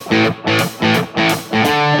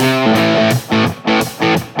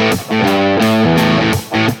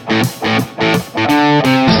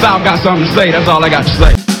got something to say. That's all I got to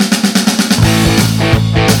say.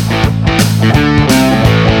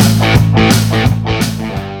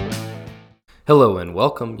 Hello and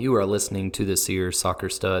welcome. You are listening to the Sears Soccer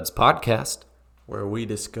Studs podcast, where we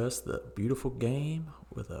discuss the beautiful game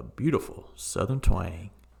with a beautiful Southern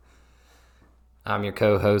twang. I'm your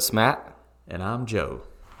co-host, Matt. And I'm Joe.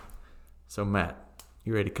 So, Matt,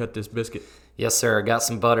 you ready to cut this biscuit? Yes, sir. I got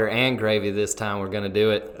some butter and gravy this time. We're going to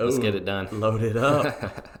do it. Let's get it done. Load it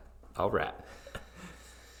up. All right.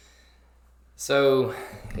 So,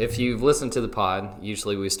 if you've listened to the pod,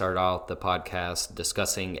 usually we start out the podcast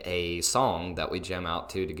discussing a song that we jam out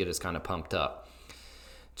to get us kind of pumped up.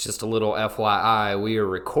 Just a little FYI, we are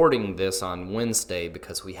recording this on Wednesday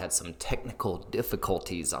because we had some technical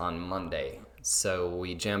difficulties on Monday. So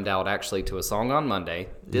we jammed out actually to a song on Monday,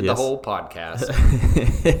 did the whole podcast,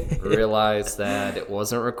 realized that it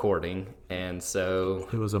wasn't recording, and so...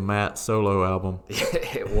 It was a Matt solo album.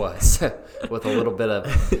 It was, with a little bit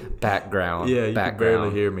of background. Yeah, you could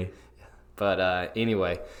barely hear me. But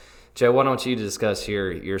anyway, Joe, why don't you discuss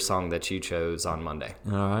your song that you chose on Monday?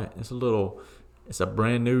 All right, it's a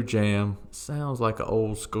brand new jam. Sounds like an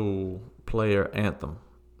old school player anthem.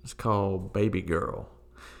 It's called Baby Girl,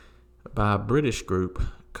 by a British group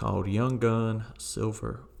called Young Gun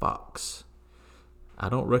Silver Fox. I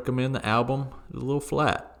don't recommend the album. It's a little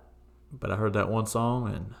flat, but I heard that one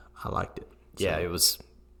song and I liked it. Yeah, it was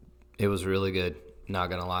really good, not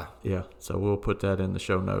gonna lie. Yeah, so we'll put that in the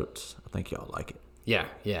show notes. I think y'all like it.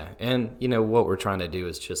 Yeah. And, you know, what we're trying to do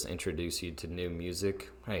is just introduce you to new music.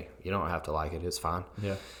 Hey, you don't have to like it. It's fine.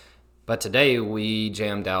 Yeah. But today we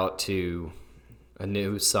jammed out to a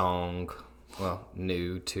new song. Well,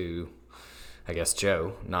 new to, I guess,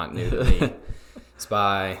 Joe, not new to me. It's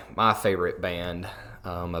by my favorite band,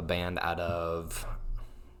 a band out of,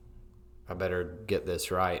 I better get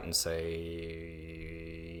this right and say,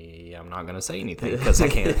 I'm not going to say anything because I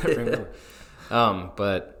can't remember.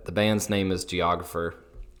 But the band's name is Geographer.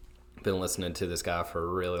 Been listening to this guy for a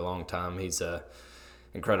really long time. He's a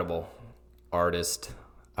incredible artist.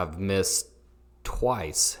 I've missed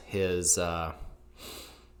twice his...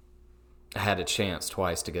 I had a chance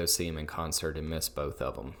twice to go see him in concert and missed both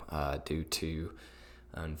of them due to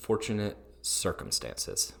unfortunate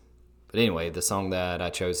circumstances. But anyway, the song that I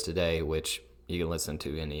chose today, which you can listen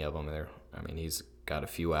to any of them there. I mean, he's got a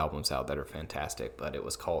few albums out that are fantastic, but it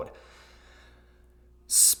was called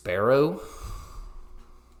Sparrow.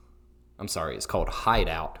 I'm sorry, it's called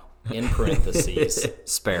Hideout, in parentheses,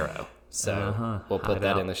 Sparrow. So we'll put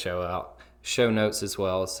that in the show notes as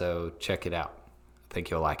well, so check it out. I think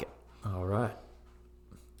you'll like it. All right.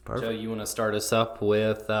 Perfect. Joe, you want to start us up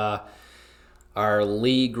with our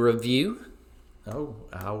league review? Oh,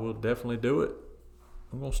 I will definitely do it.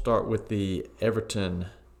 I'm going to start with the Everton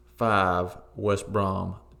 5, West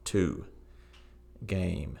Brom 2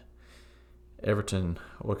 game. Everton,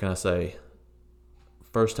 what can I say?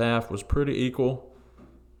 First half was pretty equal.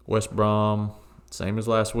 West Brom, same as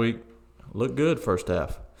last week, looked good first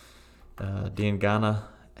half. Diangana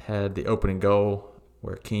had the opening goal,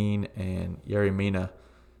 where Keane and Yerry Mina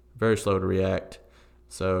very slow to react.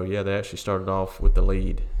 So, yeah, they actually started off with the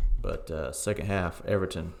lead. But second half,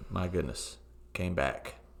 Everton, my goodness, came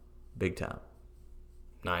back big time.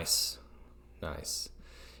 Nice.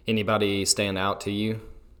 Anybody stand out to you?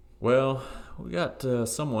 Well, we got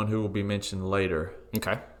someone who will be mentioned later.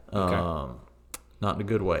 Okay. Not in a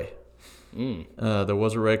good way. There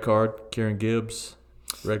was a red card, Kieran Gibbs.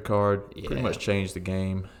 Red card pretty much changed the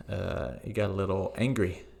game. He got a little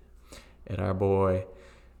angry at our boy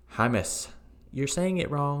James. You're saying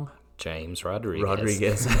it wrong. James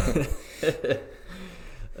Rodriguez.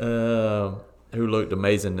 Who looked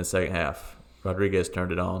amazing in the second half. Rodriguez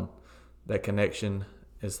turned it on. That connection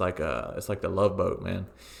is like the Love Boat, man.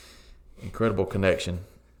 Incredible connection.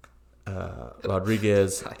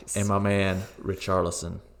 Rodriguez nice. And my man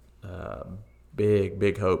Richarlison.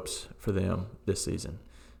 Big hopes for them this season.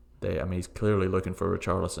 He's clearly looking for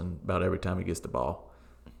Richarlison about every time he gets the ball.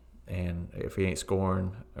 And if he ain't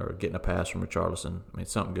scoring or getting a pass from Richarlison,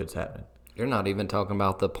 something good's happening. You're not even talking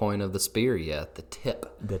about the point of the spear yet, the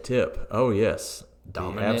tip. The tip. Oh, yes.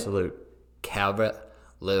 Dominant. The absolute.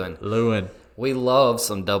 Calvert-Lewin. We love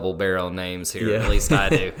some double barrel names here. Yeah. At least I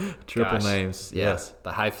do. Triple names. Yeah. Yes.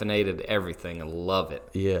 The hyphenated everything. I love it.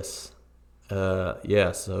 Yes. So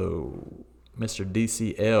Mr.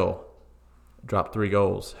 DCL dropped 3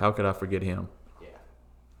 goals. How could I forget him?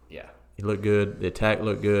 Yeah. He looked good. The attack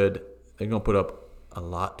looked good. They're going to put up a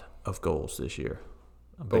lot of goals this year.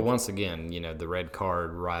 But once again, the red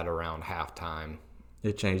card right around halftime.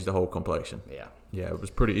 It changed the whole complexion. Yeah. Yeah, it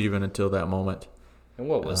was pretty even until that moment. And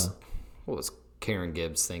what was Karen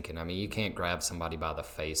Gibbs thinking? I mean, you can't grab somebody by the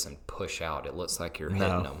face and push out. It looks like you're No,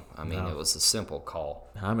 hitting them. I mean, no. It was a simple call.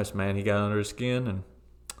 Hymas, man, he got under his skin, and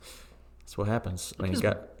that's what happens. I mean, just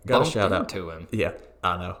got a bumped shout out into him. Yeah,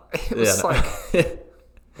 I know. It was like,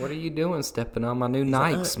 what are you doing stepping on my new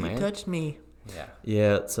Nikes, man? You touched me. Yeah.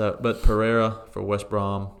 Yeah, but Pereira for West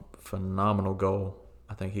Brom, phenomenal goal.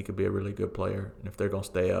 I think he could be a really good player, and if they're going to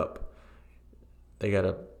stay up, they got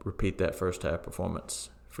to repeat that first half performance.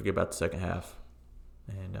 Forget about the second half,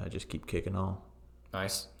 and just keep kicking on.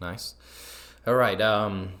 Nice. All right,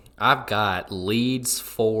 I've got Leeds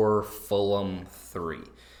 4, Fulham 3.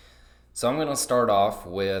 So I'm going to start off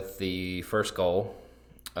with the first goal.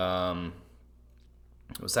 It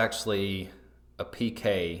was actually a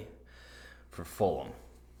PK for Fulham.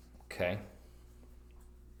 Okay.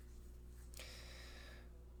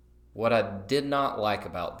 What I did not like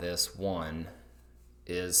about this one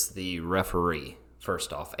is the referee.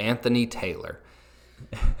 First off, Anthony Taylor.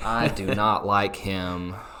 I do not like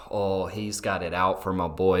him. Oh, he's got it out for my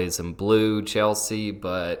boys in blue, Chelsea.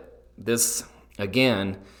 But this,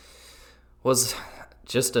 again, was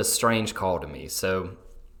just a strange call to me. So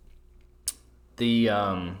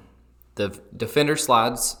the defender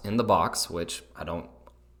slides in the box, which I don't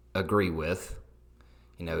agree with.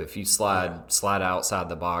 You know, if you slide outside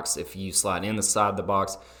the box, if you slide inside the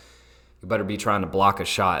box, you better be trying to block a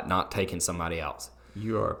shot, not taking somebody else.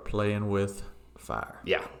 You are playing with fire.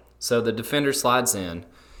 Yeah. So the defender slides in,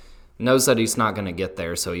 knows that he's not going to get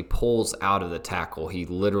there, so he pulls out of the tackle. He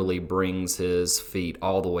literally brings his feet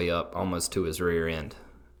all the way up, almost to his rear end.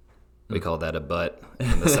 We call that a butt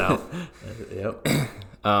in the South. Yep.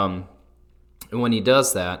 And when he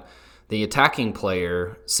does that, the attacking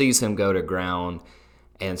player sees him go to ground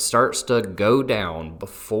and starts to go down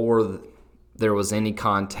before there was any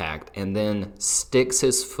contact, and then sticks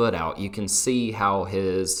his foot out. You can see how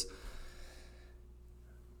his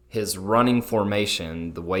running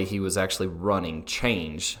formation, the way he was actually running,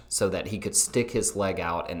 changed so that he could stick his leg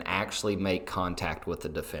out and actually make contact with the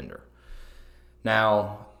defender.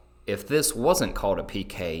 Now, if this wasn't called a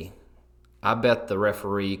PK, I bet the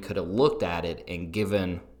referee could have looked at it and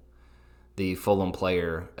given the Fulham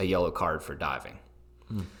player a yellow card for diving.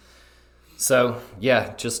 So,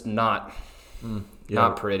 yeah, just not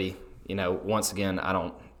pretty. You know, once again, I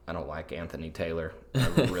don't like Anthony Taylor. I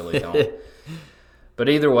really don't. But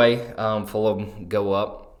either way, Fulham go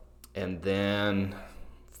up, and then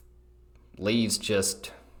Leeds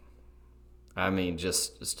just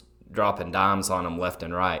dropping dimes on them left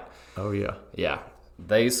and right. Oh, yeah. Yeah.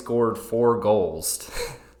 They scored 4 goals.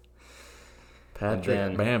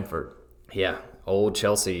 Patrick Bamford. Yeah, old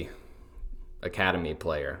Chelsea academy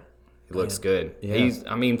player. He looks good. Yeah.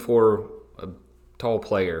 For a tall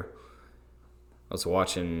player, I was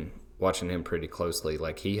watching him pretty closely.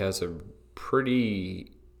 Like, he has a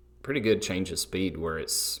pretty good change of speed where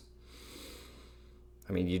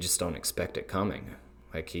you just don't expect it coming.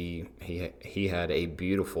 Like, he had a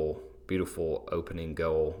beautiful opening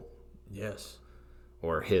goal. Yes.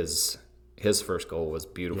 Or his first goal was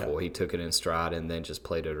beautiful. Yeah. He took it in stride and then just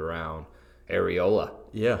played it around areola.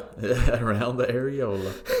 Yeah, around the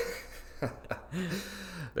areola.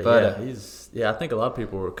 but I think a lot of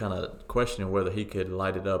people were kind of questioning whether he could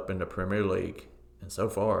light it up in the Premier League, and so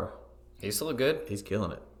far he's still good. He's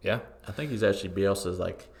killing it. Yeah, I think he's actually Bielsa's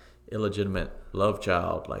illegitimate love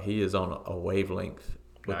child. Like, he is on a wavelength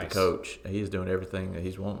with the coach. He's doing everything that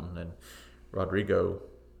he's wanting. And Rodrigo,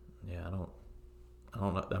 I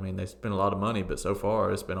don't know. I mean, they spent a lot of money, but so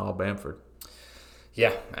far it's been all Bamford.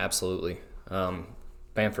 Yeah, absolutely.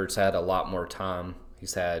 Bamford's had a lot more time.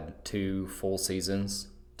 He's had 2 full seasons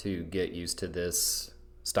to get used to this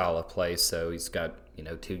style of play, so he's got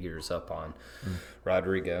 2 years up on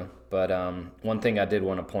Rodrigo. But one thing I did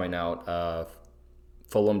want to point out,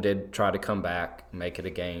 Fulham did try to come back, make it a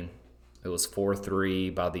game. It was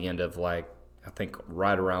 4-3 by the end of I think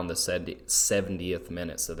right around the 70th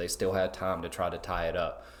minute, so they still had time to try to tie it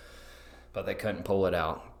up, but they couldn't pull it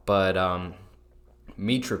out. But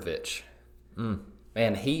Mitrovic,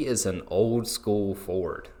 man, he is an old school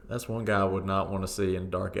forward. That's one guy I would not want to see in a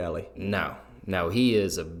dark alley. No, he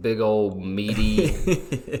is a big old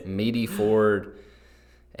meaty forward,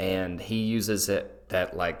 and he uses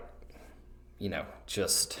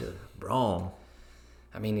just brawn.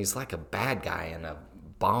 I mean, he's like a bad guy in a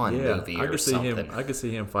Bond movie or something. I could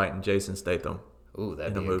see him fighting Jason Statham. Ooh,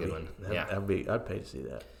 that'd be a good one. I'd pay to see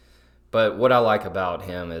that. But what I like about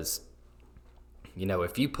him is,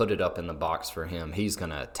 if you put it up in the box for him, he's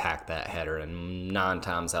going to attack that header, and 9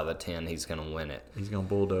 times out of 10, he's going to win it. He's going to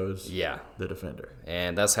bulldoze the defender.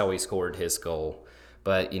 And that's how he scored his goal.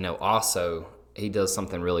 But, also, he does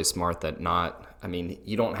something really smart that not I mean,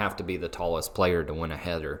 you don't have to be the tallest player to win a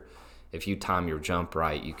header. If you time your jump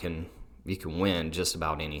right, you can win just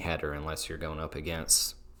about any header, unless you're going up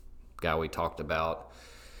against the guy we talked about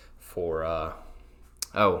for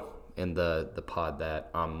in the pod that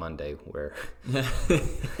on Monday where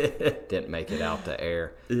didn't make it out to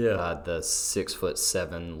air. Yeah. The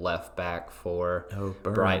 6'7" left back for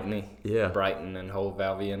Byrne. Brighton. Yeah. Brighton and Hove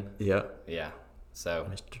Albion. Yeah. Yeah. So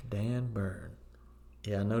Mr. Dan Byrne.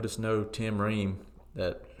 Yeah, I noticed no Tim Ream.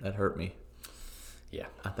 That hurt me. yeah,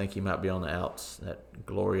 I think he might be on the outs. That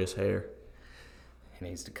glorious hair. he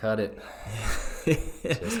needs to cut it.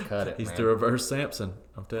 Just cut it. He's man. the reverse Samson.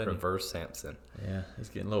 I'm telling you. Reverse Samson. Yeah, he's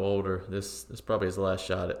getting a little older. This is probably his last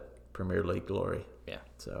shot at Premier League glory. Yeah.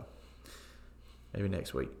 So maybe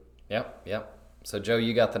next week. Yep. So, Joe,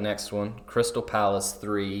 you got the next one. Crystal Palace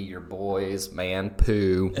 3, your boys, man,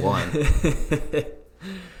 poo, 1.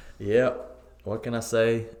 Yep. What can I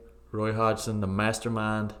say? Roy Hodgson, the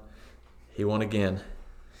mastermind, he won again.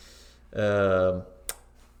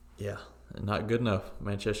 Yeah, not good enough.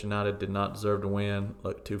 Manchester United did not deserve to win.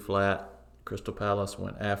 Looked too flat. Crystal Palace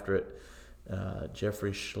went after it.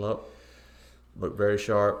 Jeffrey Schlupp looked very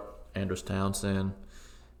sharp. Andros Townsend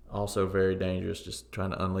also very dangerous, just trying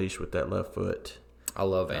to unleash with that left foot. I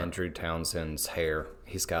love Andrew Townsend's hair.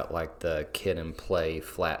 He's got like the kid and play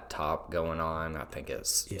flat top going on. I think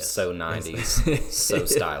it's so 90s, so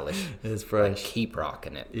stylish. It's fresh. Like, keep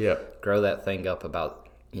rocking it. Yep. Grow that thing up about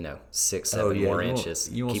 6, 7 more inches.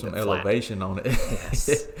 You want keep some it flat. elevation on it.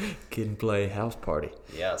 Yes. Kid and play house party.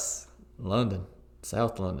 Yes. London,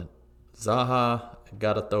 South London. Zaha,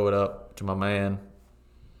 got to throw it up to my man.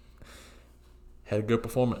 Had a good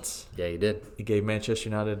performance. Yeah, you did. He gave Manchester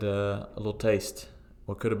United a little taste.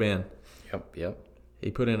 What could have been. Yep.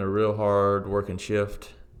 He put in a real hard working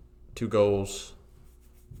shift. 2 goals.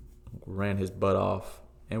 Ran his butt off.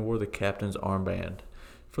 And wore the captain's armband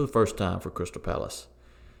for the first time for Crystal Palace.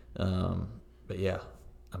 But yeah,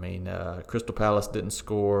 I mean, Crystal Palace didn't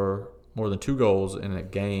score more than 2 goals in a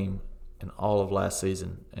game in all of last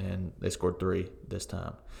season. And they scored 3 this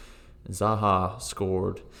time. Zaha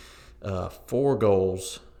scored 4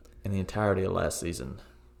 goals in the entirety of last season,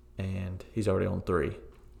 and he's already on 3.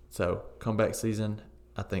 So, comeback season,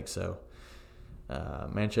 I think so.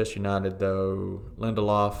 Manchester United, though,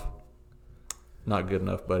 Lindelof, not good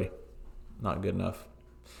enough, buddy. Not good enough.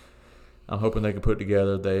 I'm hoping they can put it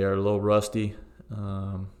together. They are a little rusty,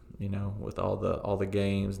 with all the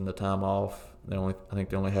games and the time off. I think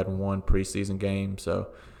they only had 1 preseason game, so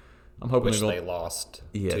I'm hoping they lost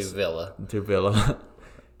to Villa. To Villa.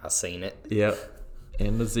 I seen it. Yep,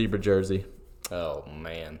 in the zebra jersey. Oh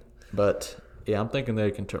man! But yeah, I'm thinking they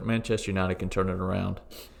can. Manchester United can turn it around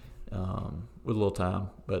with a little time.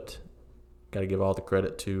 But got to give all the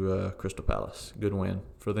credit to Crystal Palace. Good win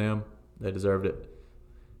for them. They deserved it.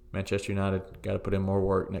 Manchester United got to put in more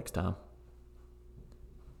work next time.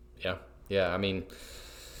 Yeah. I mean,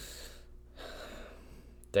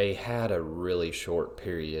 they had a really short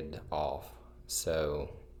period off, so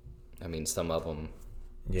I mean, some of them.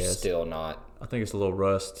 Yes. Still not. I think it's a little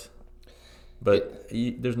rust. But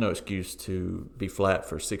there's no excuse to be flat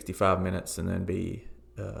for 65 minutes and then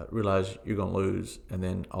realize you're going to lose and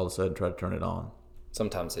then all of a sudden try to turn it on.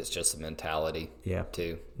 Sometimes it's just a mentality,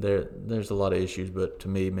 too. There's a lot of issues, but to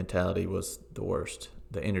me, mentality was the worst.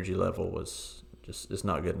 The energy level was it's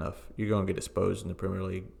not good enough. You're going to get exposed in the Premier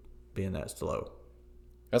League being that slow.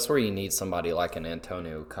 That's where you need somebody like an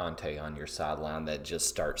Antonio Conte on your sideline that just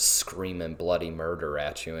starts screaming bloody murder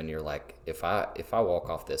at you, and you're like, if I walk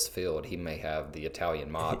off this field, he may have the Italian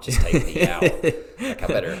mob just take me out. Like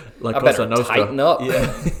I better tighten up.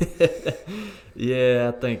 Yeah,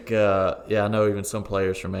 yeah. I think I know even some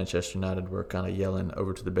players from Manchester United were kind of yelling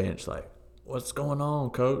over to the bench like, "What's going on,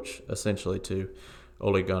 coach?" Essentially to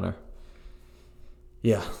Ole Gunnar.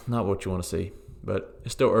 Yeah, not what you want to see, but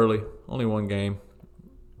it's still early. Only 1 game.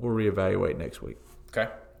 We'll reevaluate next week.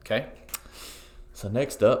 Okay. So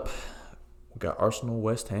next up, we got Arsenal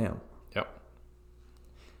West Ham. Yep.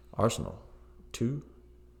 Arsenal 2,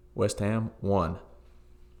 West Ham 1.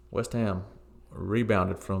 West Ham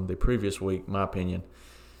rebounded from the previous week, in my opinion.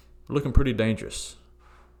 Looking pretty dangerous.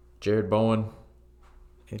 Jared Bowen,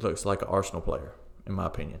 he looks like an Arsenal player, in my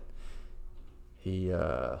opinion. He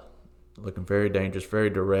looking very dangerous, very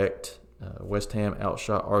direct. West Ham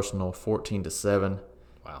outshot Arsenal 14-7.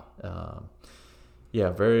 Wow.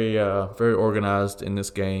 Very very organized in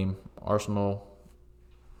this game. Arsenal,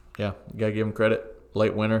 you got to give them credit.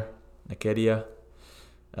 Late winner, Nketiah,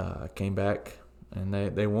 came back, and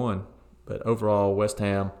they won. But overall, West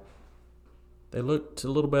Ham, they looked a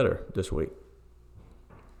little better this week.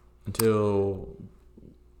 Until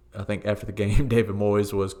I think after the game, David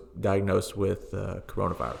Moyes was diagnosed with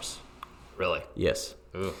coronavirus. Really? Yes.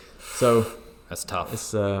 Ooh, So that's tough.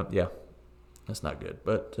 it's that's not good.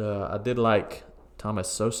 But I did like Thomas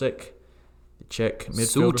Sosek, the Czech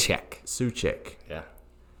midfielder. Souček. Yeah.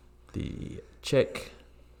 The Czech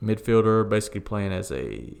midfielder, basically playing as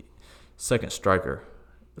a second striker,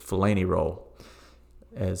 the Fellaini role,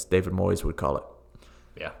 as David Moyes would call it.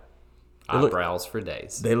 Yeah. They look- Eyebrows for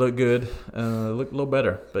days. They look good, look a little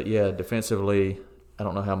better. But yeah, defensively, I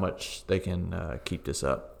don't know how much they can keep this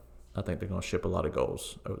up. I think they're going to ship a lot of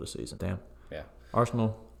goals over the season. Damn. Yeah.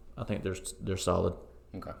 Arsenal, I think they're solid.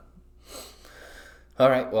 Okay. All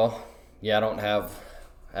right. Well, yeah, I don't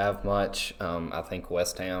have much. I think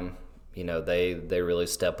West Ham, they really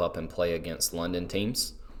step up and play against London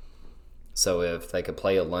teams. So if they could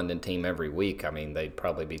play a London team every week, I mean, they'd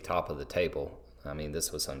probably be top of the table. I mean,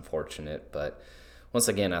 this was unfortunate, but once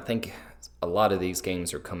again, I think a lot of these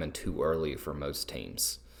games are coming too early for most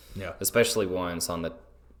teams. Yeah. Especially ones on the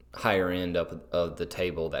higher end of the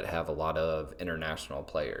table that have a lot of international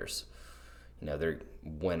players. They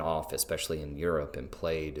went off, especially in Europe, and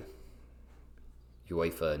played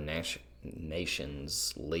UEFA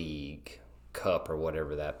Nations League Cup or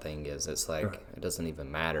whatever that thing is. It's like, it doesn't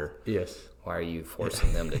even matter. Yes. Why are you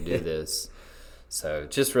forcing them to do this? So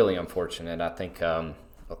just really unfortunate. I think the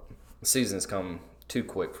season's come too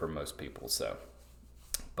quick for most people. So,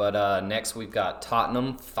 but next we've got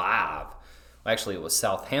Tottenham 5. Actually, it was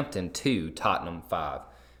Southampton 2, Tottenham 5.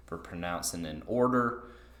 For pronouncing in order,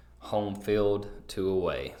 home field, 2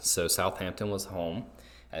 away. So Southampton was home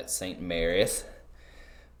at St. Mary's.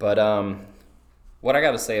 But what I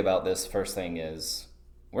got to say about this first thing is,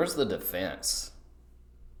 where's the defense?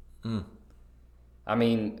 I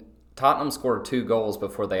mean, Tottenham scored 2 goals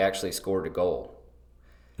before they actually scored a goal.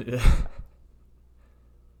 Yeah.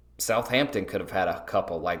 Southampton could have had a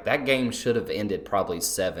couple. Like, that game should have ended probably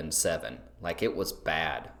 7-7. Like, it was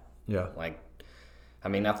bad. Yeah. Like, I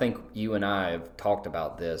mean, I think you and I have talked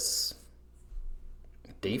about this.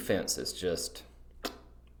 Defense is just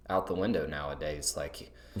out the window nowadays.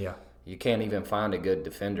 Like, Yeah. you can't even find a good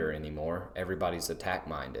defender anymore. Everybody's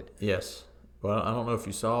attack-minded. Yes. Well, I don't know if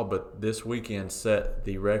you saw, but this weekend set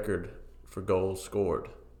the record for goals scored.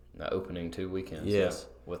 The opening 2 weekends. Yes.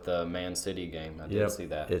 Yeah, with the Man City game. I did see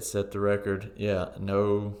that. It set the record. Yeah.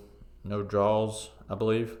 No draws, I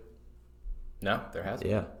believe. No, there hasn't.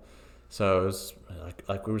 Yeah. So it's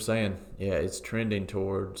like we were saying, yeah, it's trending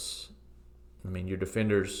towards. I mean, your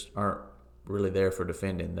defenders aren't really there for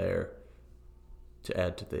defending; there to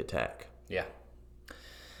add to the attack. Yeah.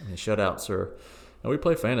 I mean, shutouts are. And we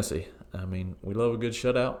play fantasy. I mean, we love a good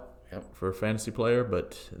shutout for a fantasy player,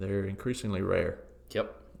 but they're increasingly rare.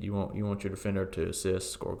 Yep. You want your defender to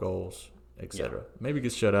assist, score goals, etc. Maybe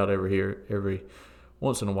get shut out every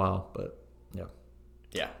once in a while, but yeah.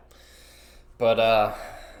 Yeah. But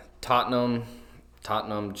Tottenham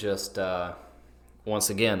just once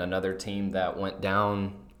again another team that went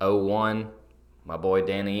down 0-1. My boy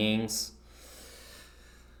Danny Ings.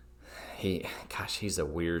 He's a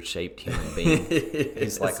weird shaped human being.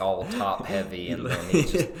 He's like all top heavy, and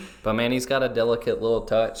then but man, he's got a delicate little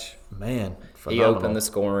touch. Man, He opened the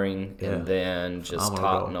scoring, Yeah. and then just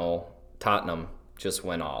Phenomenal Tottenham just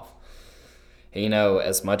went off.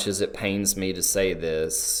 As much as it pains me to say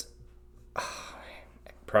this,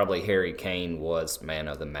 probably Harry Kane was man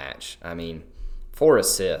of the match. I mean, 4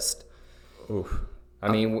 assists. Oof. I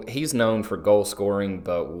mean, he's known for goal scoring,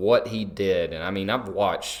 but what he did, and I mean, I've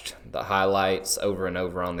watched the highlights over and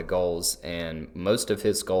over on the goals, and most of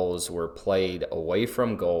his goals were played away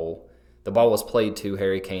from goal. The ball was played to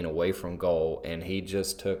Harry Kane away from goal, and he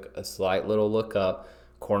just took a slight little look up,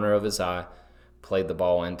 corner of his eye, played the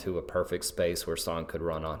ball into a perfect space where Son could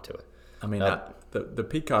run onto it. I mean, the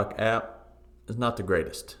Peacock app is not the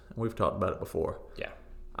greatest. We've talked about it before. Yeah.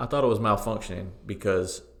 I thought it was malfunctioning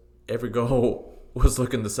because every goal was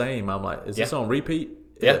looking the same. I'm like, is this on repeat?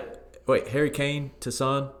 Yeah. Wait, Harry Kane to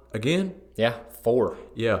Son again? Yeah, 4.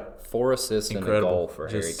 Yeah. 4 assists and a goal for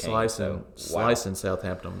Harry Kane. Slicing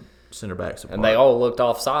Southampton center backs apart. And they all looked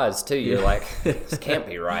offsides too. You're like, this can't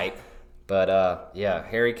be right. But yeah,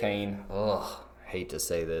 Harry Kane. Hate to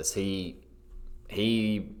say this. He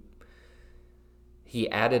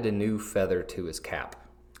added a new feather to his cap.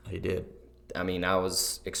 He did. I mean, I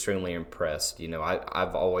was extremely impressed.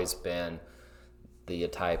 I've always been the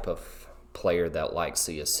type of player that likes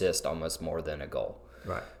the assist almost more than a goal.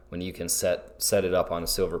 Right. When you can set it up on a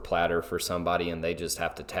silver platter for somebody and they just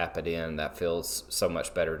have to tap it in, that feels so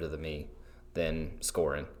much better to me than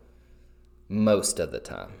scoring. Most of the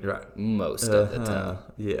time. Right. Most of the time.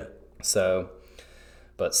 Yeah. So,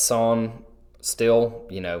 but Son, still,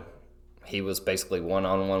 he was basically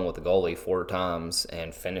one-on-one with the goalie 4 times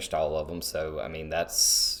and finished all of them. So, I mean,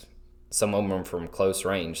 that's some of them from close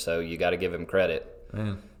range. So you got to give him credit.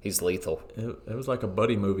 Man, he's lethal. It was like a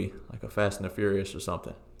buddy movie, like a Fast and the Furious or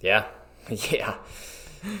something. Yeah. Yeah.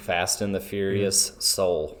 Fast and the Furious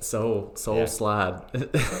Soul. Soul Yeah. Slide.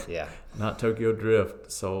 Yeah. Not Tokyo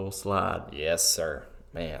Drift, Soul Slide. Yes, sir.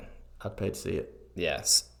 Man. I'd pay to see it.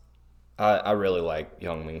 Yes. I really like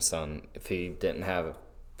Young-Min Son. If he didn't have a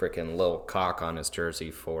freaking little cock on his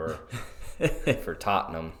jersey for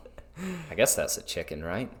Tottenham, I guess that's a chicken,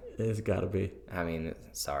 right? It's got to be. I mean,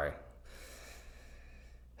 sorry.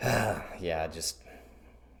 Yeah,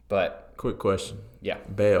 but Quick question. yeah.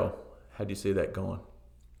 Bale, how do you see that going?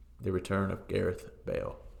 The return of Gareth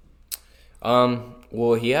Bale.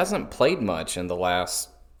 Well, he hasn't played much in the last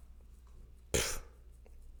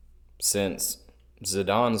since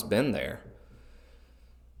Zidane's been there.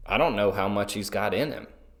 I don't know how much he's got in him.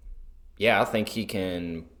 Yeah, I think he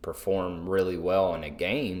can perform really well in a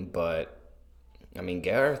game, but I mean,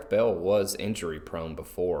 Gareth Bale was injury prone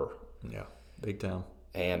before. Yeah, big time.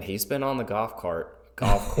 And he's been on the golf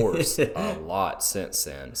course a lot since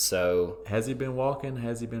then. So Has he been walking?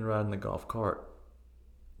 Has he been riding the golf cart?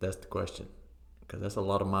 That's the question. Because that's a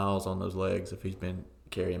lot of miles on those legs if he's been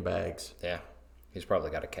carrying bags. yeah, he's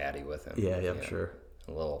probably got a caddy with him. Yeah, I'm sure.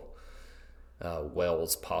 A little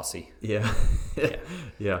Wells posse. Yeah. Yeah.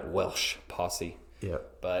 Yeah. Welsh posse. Yeah.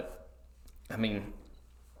 But, I mean,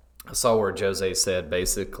 I saw where Jose said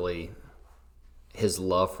basically his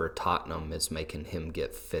love for Tottenham is making him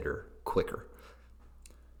get fitter quicker.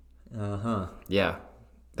 Uh-huh. Yeah,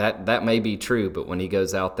 that may be true, but when he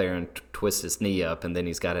goes out there and twists his knee up and then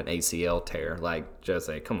he's got an ACL tear, like,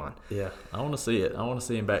 Jose, come on. Yeah, I want to see it. I want to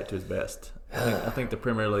see him back to his best. I think the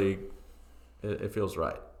Premier League, it feels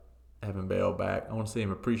right. Having Bale back, I want to see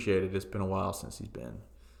him appreciated. It's been a while since he's been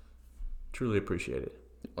truly appreciated.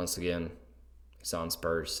 Once again, he's on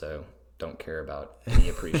Spurs, so don't care about any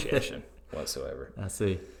appreciation whatsoever. I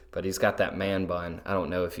see. But he's got that man bun. I don't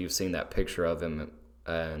know if you've seen that picture of him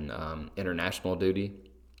in international duty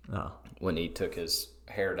No, when he took his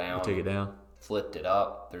hair down, take it down. flipped it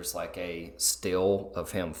up. There's like a still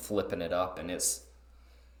of him flipping it up, and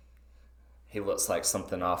he looks like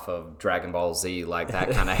something off of Dragon Ball Z, like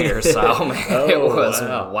that kind of hairstyle, man. It was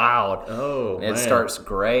wow. wild. Oh, And it man. starts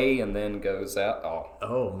gray and then goes out.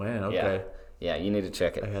 Oh, man, okay. Yeah, you need to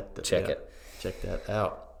check it. I had to check it. Check that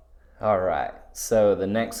out. All right. So the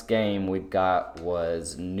next game we got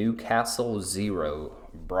was Newcastle 0,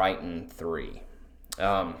 Brighton 3.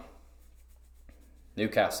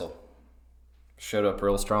 Newcastle showed up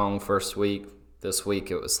real strong first week. This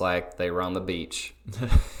week it was like they were on the beach.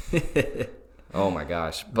 Oh my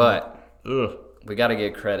gosh. But Ugh. we got to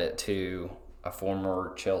give credit to a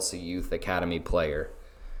former Chelsea Youth Academy player,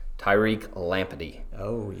 Tyreek Lamptey.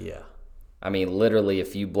 Oh, yeah. I mean, literally,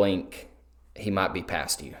 if you blink, he might be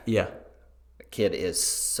past you. Yeah. The kid is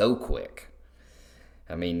so quick.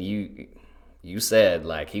 I mean, you said,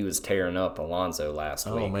 like, he was tearing up Alonso last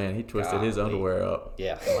week. Oh, man, he twisted his underwear up.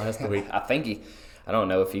 Yeah. Last week. I don't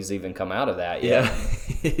know if he's even come out of that Yeah.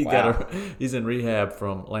 yet. He's in rehab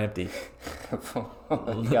from Lamptey.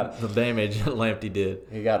 The damage Lamptey did.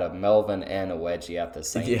 He got a Melvin and a wedgie at the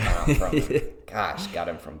same time. Got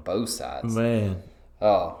him from both sides. Man.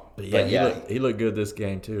 Oh, But yeah, he looked good this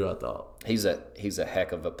game too, I thought. he's a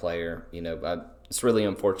heck of a player. It's really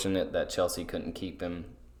unfortunate that Chelsea couldn't keep him.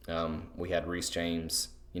 We had Reece James,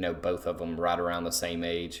 both of them right around the same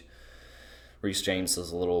age. Reece James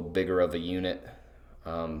is a little bigger of a unit,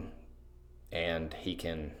 and he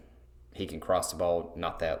can cross the ball.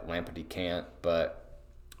 Not that Lamptey can't, but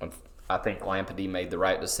I think Lamptey made the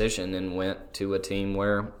right decision and went to a team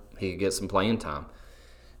where he could get some playing time.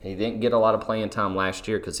 He didn't get a lot of playing time last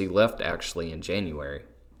year because he left actually in January.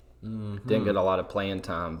 Mm-hmm. Didn't get a lot of playing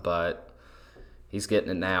time, but he's getting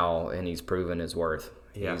it now, and he's proven his worth.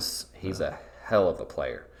 Yeah. He's a hell of a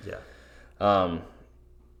player. Yeah.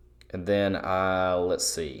 And then, let's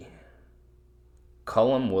see.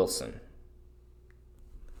 Cullum Wilson.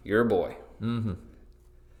 Your boy. Mm-hmm.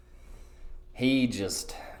 He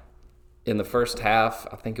just, in the first half,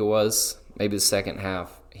 I think it was, maybe the second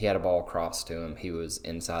half, he had a ball crossed to him. He was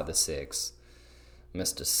inside the 6.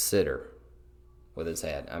 Missed a sitter with his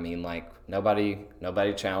head. I mean, like, nobody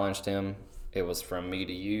challenged him. It was from me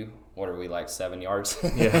to you. What are we, like 7 yards?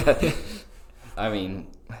 Yeah. I mean,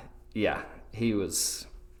 yeah, he was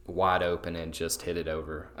wide open and just hit it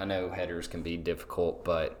over. I know headers can be difficult,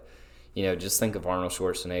 but, just think of Arnold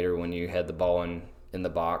Schwarzenegger when you had the ball in the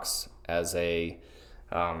box as an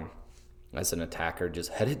attacker.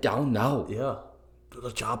 Just head it down now. Yeah. To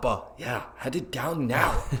the chopper. Yeah, head it down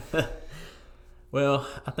now. Well,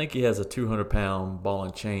 I think he has a 200-pound ball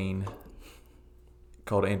and chain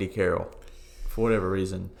called Andy Carroll. For whatever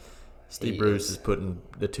reason, Steve Bruce is putting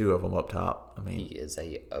the two of them up top. I mean, He is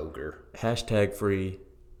a ogre. hashtag free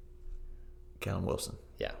Callum Wilson.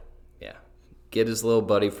 Yeah, yeah. Get his little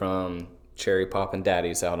buddy from Cherry Poppin'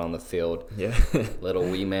 Daddies out on the field. Yeah. Little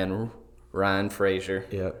wee man Ryan Frazier.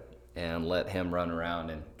 Yeah. And let him run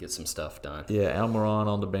around and get some stuff done. Yeah, Almiron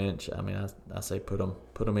on the bench. I mean, I say put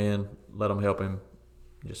him in, let him help him,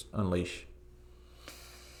 just unleash.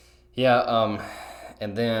 Yeah,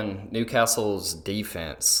 and then Newcastle's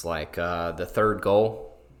defense, like the third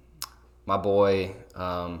goal, my boy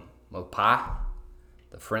Mopai,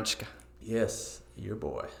 the French guy. Yes, your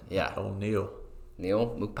boy. Yeah. O'Neal.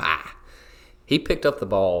 Neil Mopai. He picked up the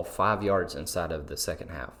ball 5 yards inside of the second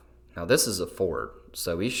half. Now, this is a forward,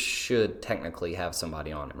 so he should technically have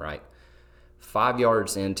somebody on him, right? 5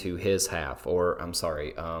 yards into his half, or I'm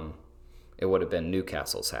sorry, it would have been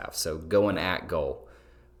Newcastle's half. So going at goal,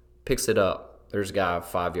 picks it up. There's a guy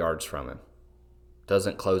 5 yards from him.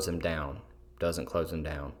 Doesn't close him down.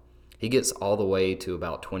 He gets all the way to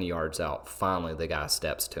about 20 yards out. Finally, the guy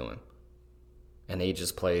steps to him. And he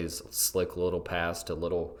just plays a slick little pass to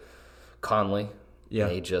little Conley. Yeah.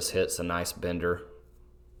 And he just hits a nice bender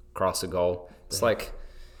across the goal. It's like,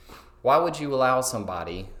 why would you allow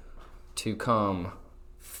somebody to come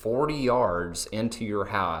 40 yards into your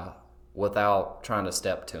house without trying to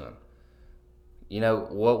step to him? You know,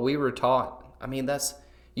 what we were taught, I mean,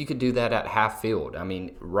 you could do that at half field. I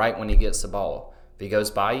mean, right when he gets the ball. If he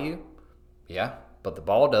goes by you, yeah, but the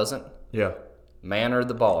ball doesn't. Yeah. Man or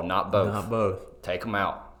the ball, not both. Not both. Take them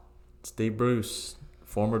out. Steve Bruce,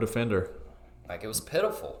 former defender. Like, it was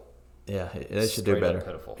pitiful. Yeah, they should do Straight up better.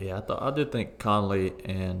 pitiful. Yeah, I did think Conley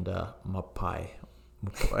and Mapai.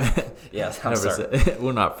 Yeah, I'm sorry.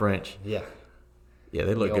 We're not French. Yeah. Yeah,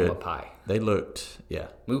 they look Neil good. Mapai. They looked, yeah.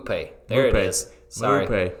 Mupe. There it Mupe. is. Sorry.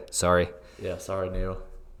 Mupe. Sorry. Yeah, sorry, Neil.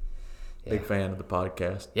 Big fan of the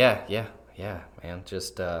podcast. Yeah, man.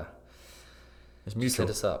 Just It's hit mutual.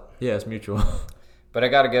 us up. Yeah, it's mutual. But I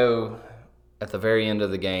got to go at the very end of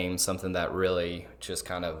the game, something that really just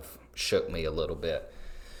kind of shook me a little bit.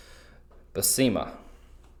 Basima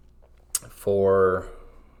for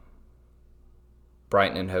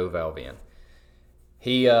Brighton and Hove Albion.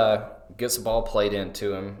 He gets the ball played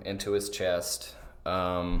into him, into his chest.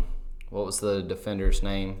 What was the defender's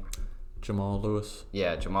name? Jamal Lewis.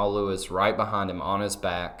 Yeah, Jamal Lewis right behind him on his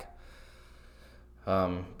back.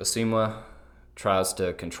 Basima tries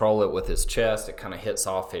to control it with his chest. It kind of hits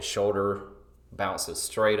off his shoulder, bounces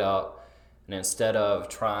straight up. And instead of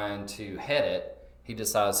trying to head it, he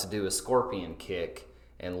decides to do a scorpion kick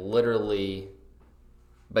and literally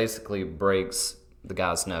basically breaks the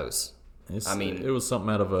guy's nose. It was something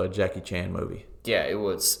out of a Jackie Chan movie. Yeah, it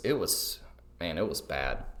was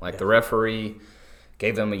bad. Like, the referee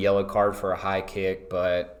gave him a yellow card for a high kick,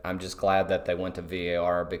 but I'm just glad that they went to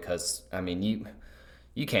VAR because, I mean,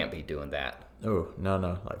 you can't be doing that. Oh, no,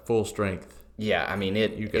 like full strength. Yeah, I mean,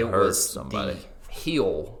 You could it hurt was somebody. the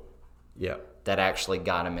heel Yeah. that actually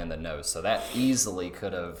got him in the nose. So that easily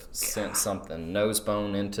could have sent something nose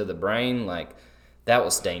bone into the brain. Like, that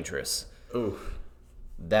was dangerous. Ooh.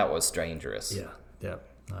 That was dangerous. Yeah.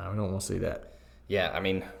 We don't want to see that. Yeah, I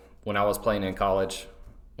mean, when I was playing in college,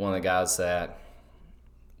 one of the guys that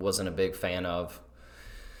wasn't a big fan of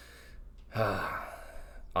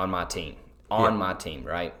on my team,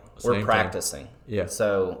 right? We're Same practicing. Yeah.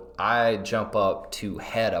 So I jump up to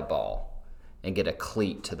head a ball and get a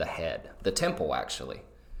cleat to the head, the temple actually.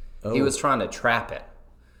 Oh. He was trying to trap it.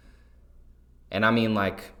 And I mean,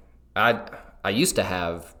 like, I used to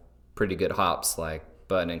have pretty good hops, like,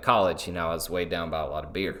 but in college, I was weighed down by a lot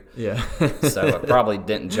of beer. Yeah. So I probably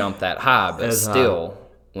didn't jump that high, but As still,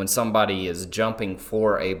 when somebody is jumping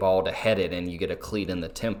for a ball to head it and you get a cleat in the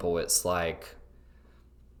temple, it's like,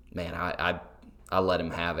 man, I let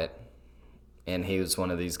him have it. And he was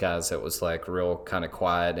one of these guys that was like real kind of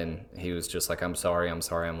quiet, and he was just like, I'm sorry.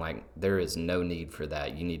 I'm like, there is no need for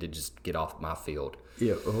that. You need to just get off my field.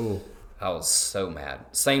 Yeah. Oh. I was so mad.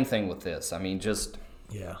 Same thing with this. I mean, just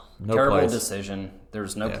Yeah. No terrible place. decision.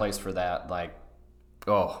 There's no Yeah. place for that. Like,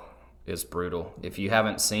 it's brutal. If you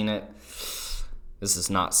haven't seen it, this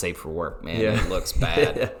is not safe for work, man. Yeah. It looks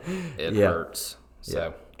bad. It Yeah. hurts.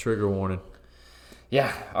 So, Trigger warning.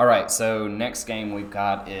 yeah. All right. So, next game we've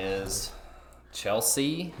got is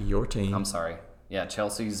Chelsea. Your team. I'm sorry. Yeah,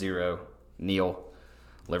 Chelsea 0, Neil,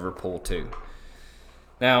 Liverpool 2.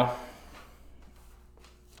 Now,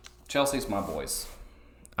 Chelsea's my boys.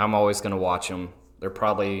 I'm always going to watch them. They'll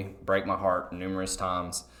probably break my heart numerous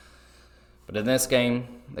times. But in this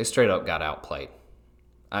game, they straight up got outplayed.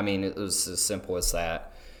 I mean, it was as simple as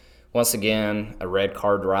that. Once again, a red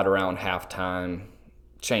card right around halftime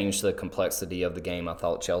changed the complexity of the game. I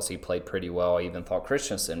thought Chelsea played pretty well. I even thought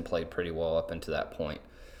Christensen played pretty well up until that point.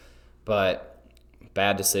 But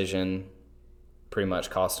bad decision pretty much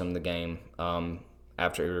cost them the game.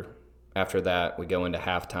 After that, we go into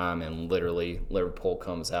halftime, and literally Liverpool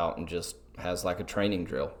comes out and just has like a training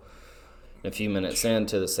drill. A few minutes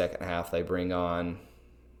into the second half, they bring on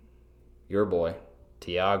your boy,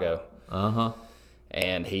 Thiago. Uh-huh.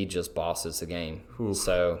 And he just bosses the game. Oof.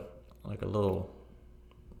 So, like a little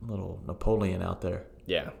Napoleon out there.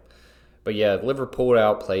 Yeah. But yeah, Liverpool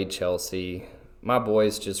outplayed Chelsea. My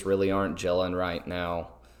boys just really aren't gelling right now.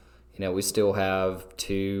 You know, we still have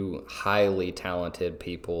two highly talented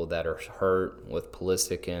people that are hurt with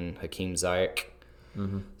Pulisic and Hakeem Ziyech.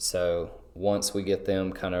 Mm-hmm. So once we get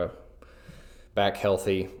them kind of back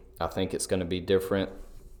healthy, I think it's going to be different.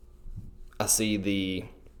 I see the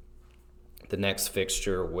next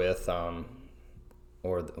fixture with the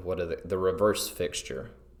reverse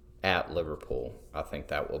fixture at Liverpool. I think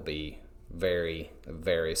that will be very,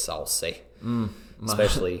 very saucy,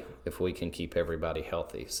 especially if we can keep everybody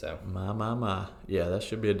healthy. So my, yeah, that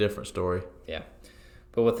should be a different story. Yeah,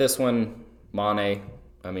 but with this one, Mane,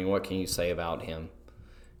 I mean, what can you say about him?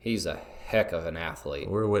 He's a heck of an athlete.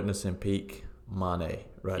 We're witnessing peak Mane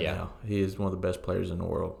right now. He is one of the best players in the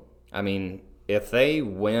world. I mean, if they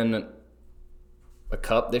win a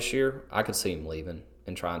cup this year, I could see him leaving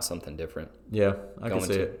and trying something different. Yeah, I can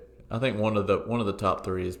see it. I think one of the top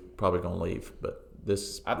three is probably going to leave, but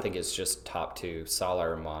this. I think it's just top two,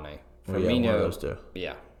 Salah or Mane. Firmino, one of those two.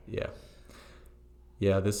 Yeah.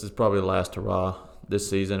 This is probably the last hurrah this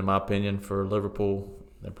season, in my opinion, for Liverpool.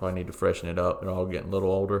 They probably need to freshen it up. They're all getting a little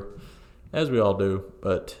older, as we all do.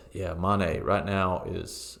 But yeah, Mane right now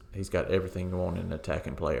he's got everything you want in an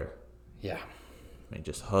attacking player. Yeah. I mean,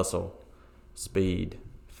 just hustle, speed,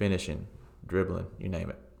 finishing, dribbling, you name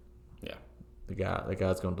it. Yeah. The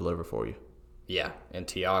guy's going to deliver for you. Yeah, and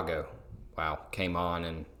Thiago, wow, came on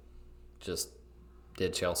and just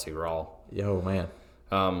did Chelsea raw. Yo, man.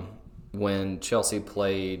 When Chelsea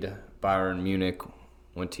played Bayern Munich,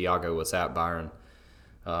 when Thiago was at Bayern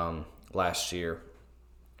last year,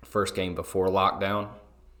 first game before lockdown,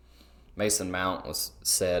 Mason Mount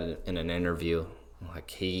said in an interview, like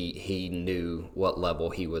he knew what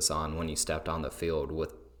level he was on when he stepped on the field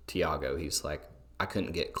with Thiago. He's like, I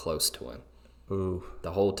couldn't get close to him. Ooh.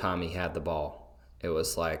 The whole time he had the ball, it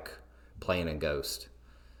was like playing a ghost.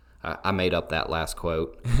 I made up that last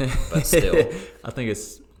quote, but still, I think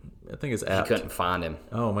it's apt. He couldn't find him.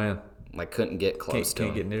 Oh man, like couldn't get close to him.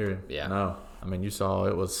 Can't get near him. Yeah. No, I mean you saw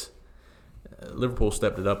it was Liverpool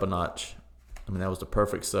stepped it up a notch. I mean that was the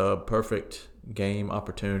perfect sub, perfect game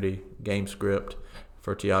opportunity, game script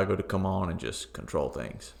for Thiago to come on and just control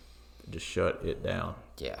things, just shut it down.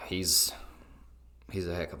 Yeah, he's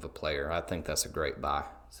a heck of a player. I think that's a great buy.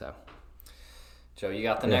 So, Joe, you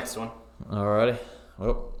got the next one. Alrighty.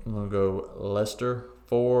 Well, I'm going to go Leicester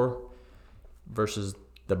 4 versus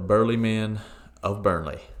the Burley Men of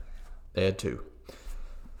Burnley. They had 2.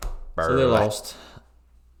 So they lost.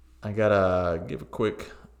 I got to give a quick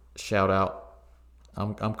shout out.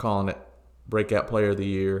 I'm calling it Breakout Player of the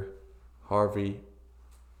Year, Harvey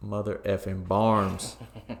Mother effing Barnes.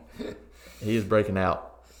 He is breaking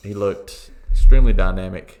out. He looked extremely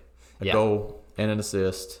dynamic. A goal and an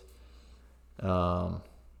assist. What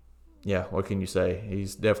can you say?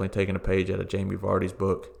 He's definitely taking a page out of Jamie Vardy's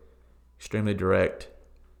book. Extremely direct.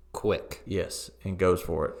 Quick. Yes, and goes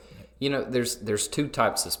for it. You know, there's two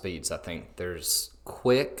types of speeds, I think. There's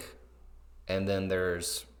quick, and then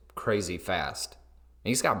there's crazy fast. And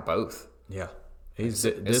he's got both. Yeah. It's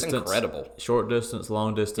incredible. Short distance,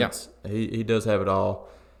 long distance. Yeah. He does have it all.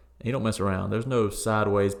 He don't mess around. There's no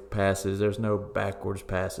sideways passes. There's no backwards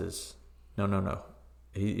passes. No.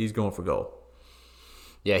 He's going for goal.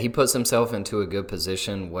 Yeah, he puts himself into a good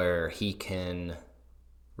position where he can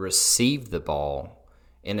receive the ball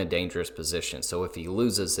in a dangerous position. So if he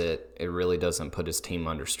loses it, it really doesn't put his team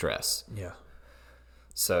under stress. Yeah.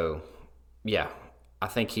 So, yeah, I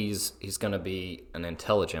think he's going to be an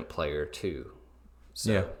intelligent player too.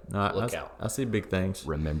 So look out. I see big things.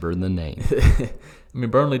 Remember the name. I mean,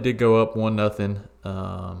 Burnley did go up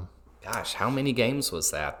 1-0. Gosh, how many games was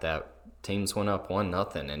that teams went up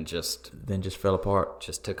 1-0 and then fell apart?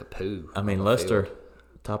 Just took a poo. I mean, Leicester,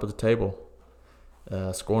 top of the table,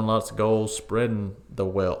 scoring lots of goals, spreading the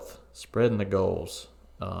wealth, spreading the goals.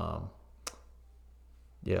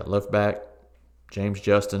 Left back, James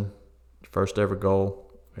Justin, first ever goal.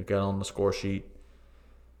 He got on the score sheet.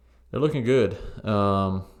 They're looking good.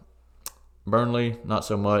 Burnley, not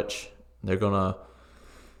so much. They're going to,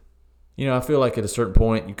 I feel like at a certain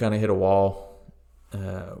point you kind of hit a wall.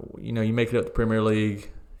 You make it up the Premier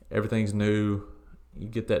League, everything's new. You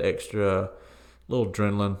get that extra little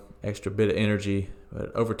adrenaline, extra bit of energy.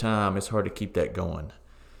 But over time, it's hard to keep that going.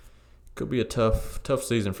 Could be a tough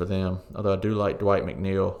season for them. Although I do like Dwight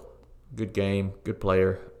McNeil. Good game, good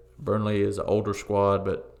player. Burnley is an older squad,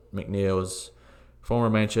 but McNeil is a former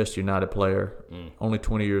Manchester United player. Only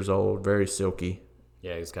 20 years old, very silky.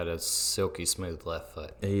 Yeah, he's got a silky smooth left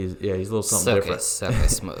foot. He's a little something different. Silky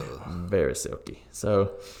smooth. Very silky.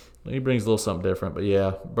 So he brings a little something different. But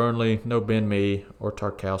yeah, Burnley, no Ben Mee or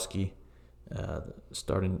Tarkowski,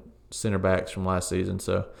 starting center backs from last season.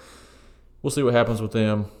 So we'll see what happens with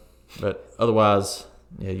them. But otherwise,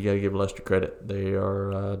 yeah, you got to give Leicester credit. They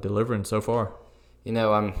are delivering so far.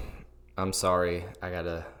 I'm sorry. I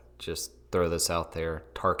gotta just throw this out there.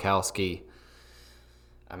 Tarkowski.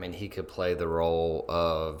 I mean, he could play the role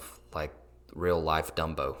of like real life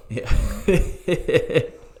Dumbo. Yeah.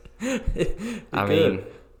 I mean,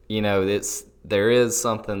 there is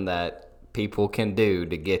something that people can do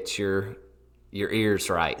to get your ears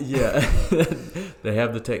right. Yeah. They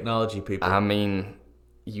have the technology, people. I mean,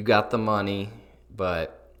 you got the money,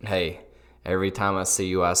 but hey, every time I see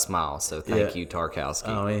you, I smile. So thank you, Tarkowski.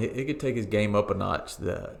 I mean, he could take his game up a notch,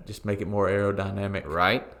 just make it more aerodynamic.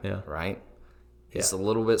 Right? Yeah. Right? He's a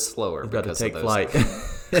little bit slower. He's got to take of those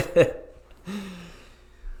flight.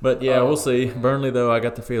 But yeah, we'll see. Burnley, though, I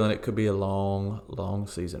got the feeling it could be a long, long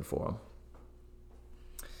season for him.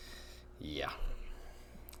 Yeah.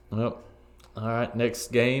 Well, all right,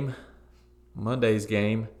 next game, Monday's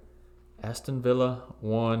game. Aston Villa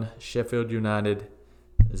 1, Sheffield United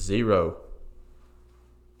 0.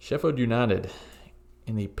 Sheffield United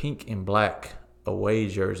in the pink and black away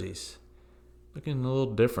jerseys. Looking a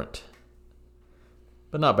little different,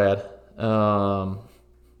 but not bad.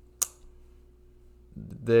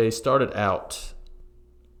 They started out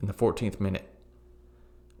in the 14th minute.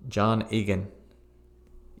 John Egan,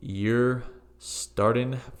 your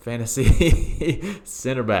starting fantasy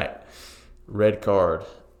center back, red card.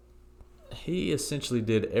 He essentially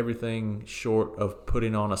did everything short of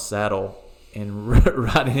putting on a saddle and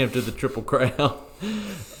riding him to the Triple Crown.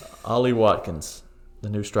 Ollie Watkins, the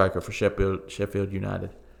new striker for Sheffield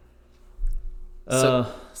United. So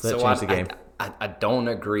that changed the game. I don't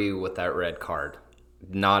agree with that red card.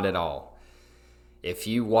 Not at all. If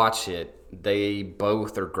you watch it, they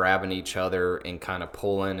both are grabbing each other and kind of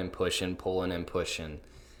pulling and pushing.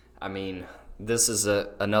 I mean, this is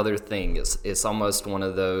another thing. It's almost one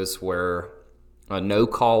of those where a no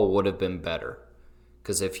call would have been better.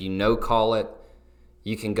 Because if you no call it,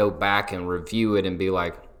 you can go back and review it and be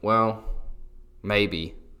like, well,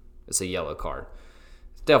 maybe it's a yellow card.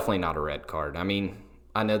 It's definitely not a red card. I mean,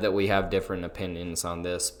 I know that we have different opinions on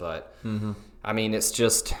this, but I mean,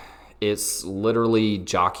 it's literally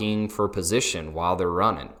jockeying for position while they're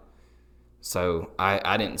running. So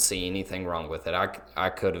I didn't see anything wrong with it. I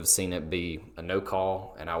could have seen it be a no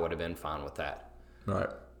call, and I would have been fine with that. Right.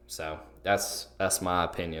 So that's my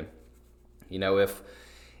opinion.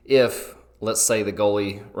 If let's say the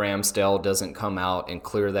goalie Ramsdale doesn't come out and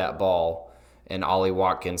clear that ball, and Ollie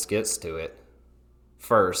Watkins gets to it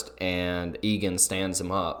first, and Egan stands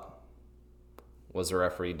him up, what does the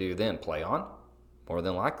referee do then? Play on? More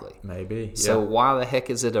than likely. Maybe. Yeah. So why the heck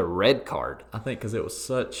is it a red card? I think because it was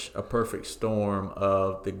such a perfect storm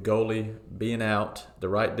of the goalie being out the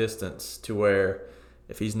right distance to where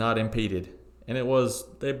if he's not impeded, and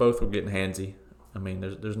they both were getting handsy. I mean,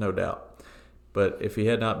 there's no doubt. But if he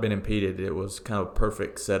had not been impeded, it was kind of a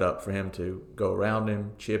perfect setup for him to go around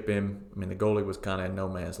him, chip him. I mean, the goalie was kind of in no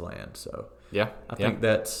man's land. So yeah, I think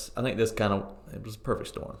this kind of, it was a perfect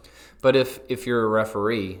storm. But if you're a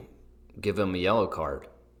referee, give him a yellow card,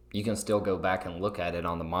 you can still go back and look at it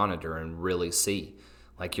on the monitor and really see.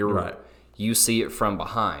 Like you see it from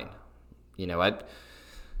behind.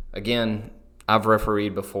 I've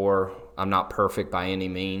refereed before. I'm not perfect by any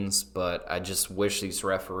means, but I just wish these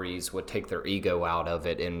referees would take their ego out of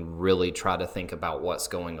it and really try to think about what's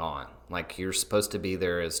going on. Like, you're supposed to be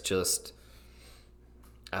there as just,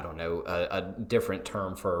 I don't know, a different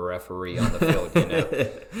term for a referee on the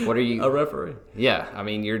field, What are you? A referee. Yeah, I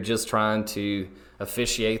mean, you're just trying to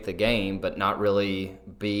officiate the game, but not really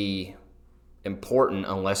be important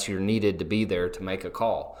unless you're needed to be there to make a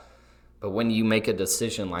call. But when you make a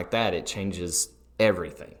decision like that, it changes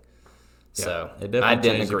everything. Yeah, so I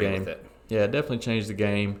didn't agree with it. Yeah, it definitely changed the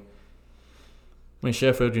game. I mean,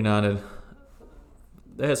 Sheffield United,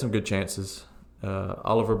 they had some good chances.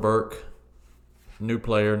 Oliver Burke, new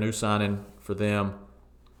player, new signing for them.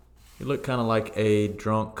 He looked kind of like a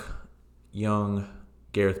drunk young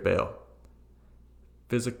Gareth Bale.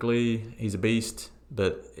 Physically, he's a beast,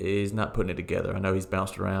 but he's not putting it together. I know he's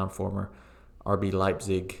bounced around, former RB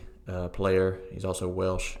Leipzig player. He's also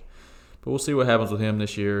Welsh. But we'll see what happens with him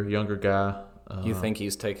this year. Younger guy. You think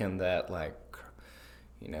he's taking that,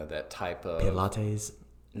 that type of... Pilates?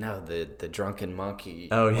 No, the drunken monkey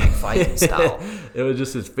fighting style. It was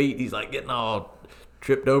just his feet. He's like getting all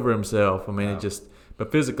tripped over himself. I mean,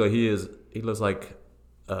 but physically he looks like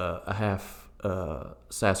a half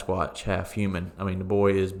Sasquatch, half human. I mean, the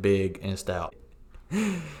boy is big and stout.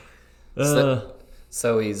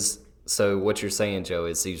 So what you're saying, Joe,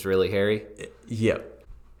 is he's really hairy? Yep,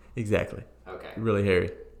 exactly. Okay. Really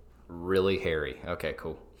hairy. Really hairy. Okay,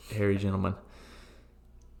 cool. Hairy gentleman.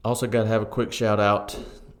 Also got to have a quick shout out,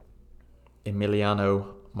 Emiliano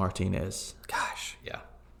Martinez. Gosh, yeah.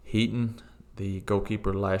 Heaton, the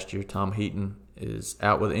goalkeeper last year, Tom Heaton, is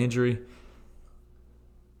out with injury.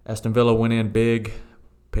 Aston Villa went in big,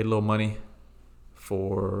 paid a little money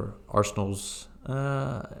for Arsenal's,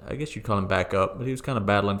 I guess you'd call him backup, but he was kind of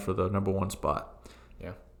battling for the number one spot.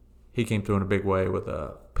 Yeah. He came through in a big way with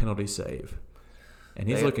a penalty save, and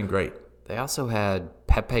he's looking great. They also had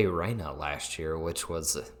Pepe Reina last year, which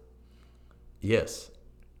was yes,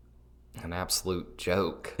 an absolute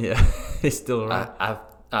joke. Yeah, he's still around.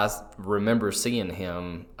 I remember seeing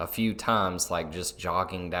him a few times, like just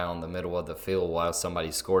jogging down the middle of the field while somebody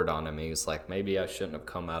scored on him. He was like, maybe I shouldn't have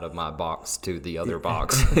come out of my box to the other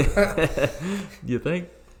box. You think?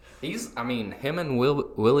 Him and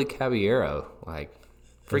Willie Caballero, like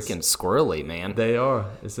freaking squirrely, man. They are.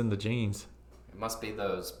 It's in the genes. It must be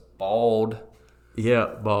those bald. Yeah,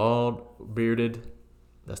 bald, bearded.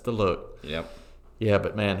 That's the look. Yep. Yeah,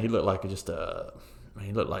 but man, he looked like just a I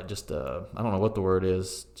don't know what the word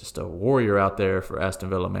is, just a warrior out there for Aston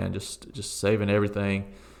Villa, man, just saving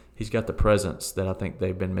everything. He's got the presence that I think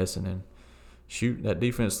they've been missing, and shoot, that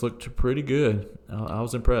defense looked pretty good. I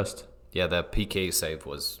was impressed. Yeah, that PK save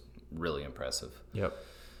was really impressive. Yep.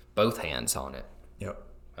 Both hands on it. Yep.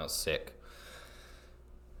 That was sick.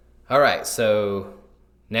 All right, so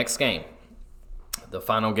next game. The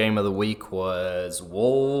final game of the week was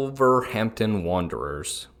Wolverhampton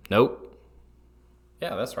Wanderers. Nope.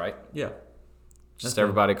 Yeah, that's right. Yeah. Just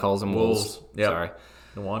everybody calls them Wolves. Yep. Sorry.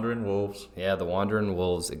 The Wandering Wolves. Yeah, the Wandering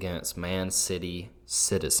Wolves against Man City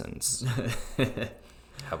Citizens.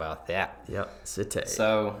 How about that? Yep, City.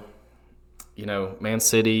 So, Man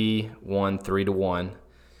City won 3-1.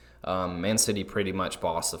 Man City pretty much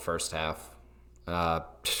bossed the first half. I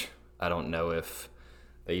don't know if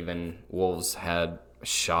Wolves had a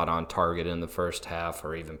shot on target in the first half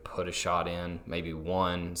or even put a shot in. Maybe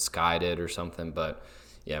one, skied it or something. But,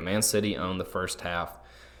 yeah, Man City owned the first half.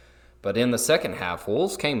 But in the second half,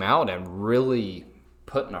 Wolves came out and really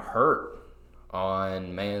put in a hurt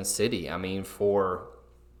on Man City. I mean, for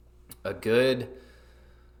a good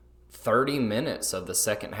 30 minutes of the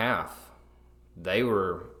second half, they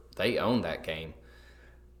owned that game.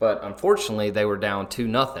 But unfortunately, they were down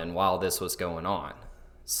 2-0 while this was going on.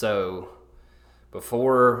 So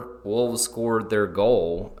before Wolves scored their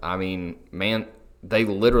goal, they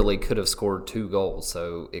literally could have scored 2 goals.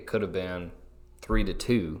 So it could have been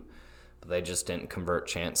 3-2, but they just didn't convert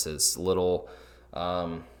chances.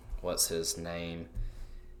 What's his name?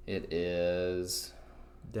 It is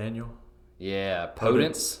Daniel. Yeah,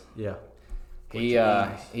 Podence. Yeah.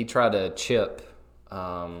 He tried to chip,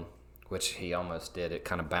 which he almost did. It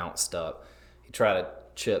kind of bounced up. He tried to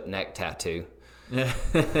chip neck tattoo. Yeah.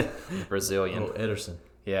 Brazilian. Oh, Ederson.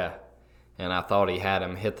 Yeah. And I thought he had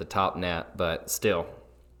him hit the top net, but still.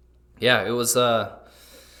 Yeah, it was,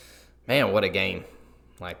 man, what a game.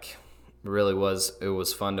 Like, it really was. It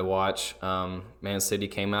was fun to watch. Man City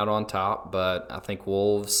came out on top, but I think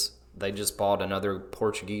Wolves, they just bought another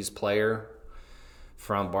Portuguese player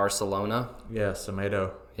from Barcelona. Yeah,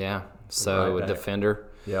 Semedo. Yeah, so a defender.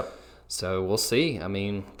 Yep. So we'll see. I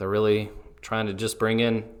mean, they're really trying to just bring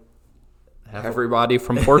in everybody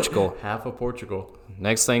from Portugal. Half of Portugal.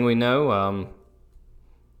 Next thing we know,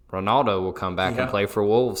 Ronaldo will come back and play for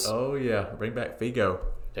Wolves. Oh, yeah. Bring back Figo.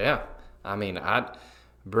 Yeah. I mean, I'd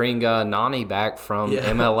bring Nani back from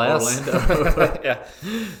MLS. Orlando. Yeah.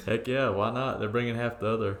 Heck yeah, why not? They're bringing half the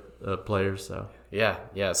other players. So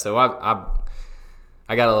Yeah. So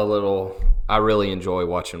I got a little. I really enjoy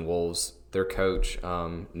watching Wolves. Their coach,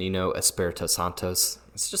 Nuno Espirito Santos.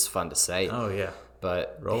 It's just fun to say. Oh yeah,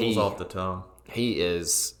 but rolls off the tongue.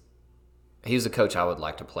 He's a coach I would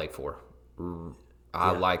like to play for.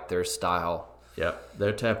 I like their style. Yeah,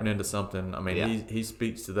 they're tapping into something. I mean, he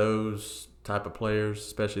speaks to those type of players,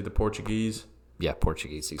 especially the Portuguese. Yeah,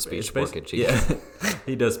 Portuguese. He speaks Portuguese. Yeah,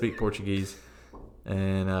 he does speak Portuguese,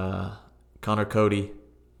 and Connor Cody,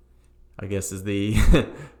 I guess, is the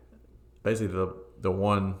basically the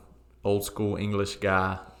one old school English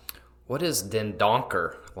guy. What is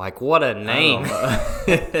Dendonker? Like, what a name.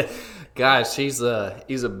 Gosh, he's a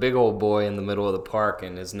big old boy in the middle of the park,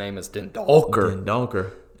 and his name is Dendonker.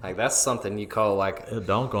 Dendonker. Like, that's something you call, like... It'll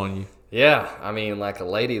donk on you. Yeah, I mean, like a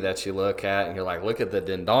lady that you look at, and you're like, look at the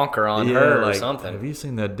Dendonker on her or something. Have you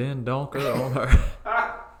seen the Dendonker on her?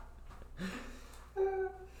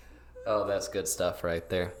 Oh, that's good stuff right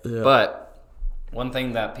there. Yeah. But one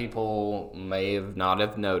thing that people may not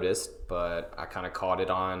have noticed, but I kind of caught it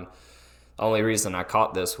on... The only reason I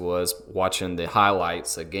caught this was watching the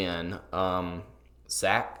highlights again.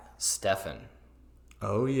 Zach Steffen.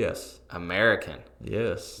 Oh, yes. American.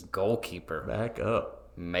 Yes. Goalkeeper. Back up.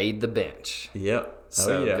 Made the bench. Yep.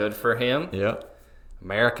 So good for him. Yep.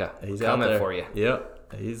 America. He's coming out there for you.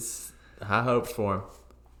 Yep. He's high hopes for him.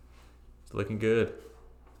 It's looking good.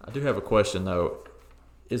 I do have a question, though.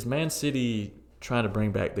 Is Man City trying to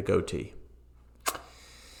bring back the goatee?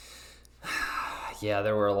 Yeah,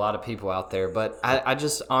 there were a lot of people out there, but I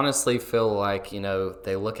just honestly feel like,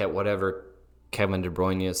 they look at whatever Kevin De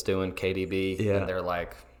Bruyne is doing, KDB, and they're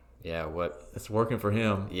like, yeah, what? It's working for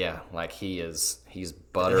him. Yeah, like he's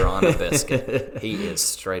butter on a biscuit. He is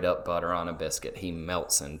straight up butter on a biscuit. He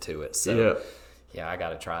melts into it. So, yeah, I got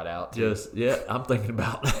to try it out too. I'm thinking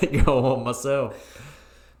about going on myself.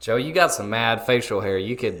 Joe, you got some mad facial hair.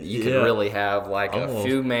 You could really have like a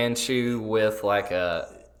Fu Manchu with like a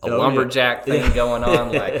lumberjack thing going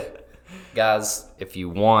on. Like, guys, if you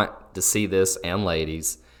want to see this, and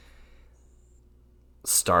ladies,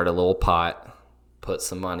 start a little pot, put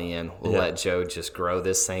some money in. We'll let Joe just grow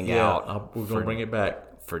this thing out. We're going to bring it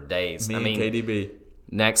back. For days. Me and KDB.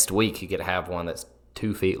 Next week, you could have one that's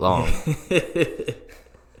 2 feet long.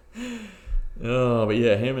 Oh, but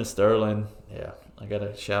yeah, him and Sterling. Yeah, I got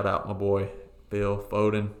to shout out my boy, Phil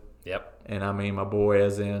Foden. Yep. And I mean my boy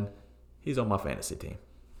as in, he's on my fantasy team.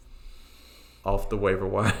 Off the waiver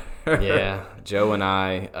wire. Yeah, Joe and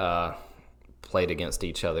I played against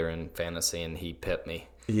each other in fantasy, and he pipped me.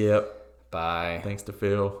 Yep. Thanks to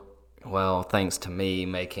Phil. Well, thanks to me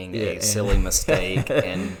making a silly mistake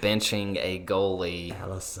and benching a goalie,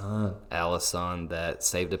 Alisson, that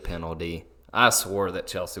saved a penalty. I swore that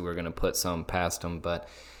Chelsea were going to put some past him, but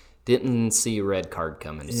didn't see a red card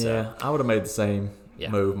coming. Yeah, so. I would have made the same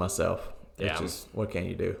move myself. Yeah, what can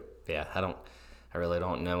you do? Yeah, I really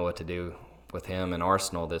don't know what to do with him and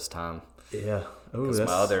Arsenal this time. Yeah. Because my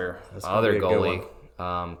other goalie,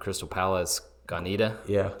 Crystal Palace, Ganita.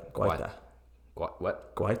 Yeah, Guaita.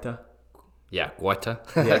 What? Guaita? Yeah, Guaita.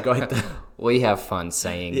 Yeah, Guaita. We have fun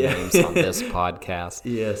saying names on this podcast.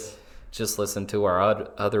 Yes. Just listen to our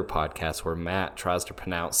other podcasts where Matt tries to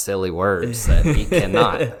pronounce silly words that he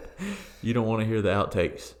cannot. You don't want to hear the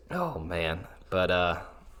outtakes. Oh, man. But, I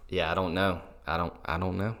don't know. I don't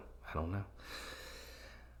know.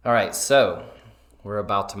 All right, so we're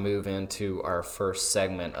about to move into our first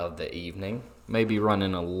segment of the evening. Maybe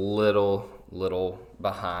running a little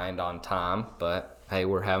behind on time, but hey,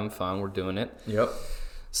 we're having fun. We're doing it. Yep.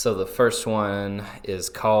 So the first one is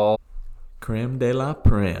called Creme de la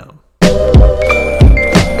Prem.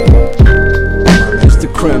 It's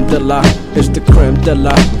the creme de la, it's the creme de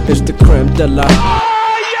la, it's the creme de la.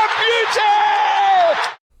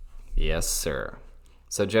 Yes, sir.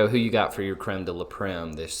 So, Joe, who you got for your creme de la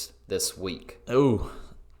prem this week? Oh,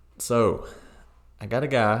 so I got a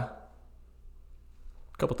guy.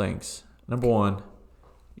 A couple things. Number one,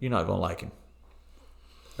 you're not going to like him.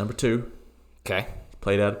 Number two, okay,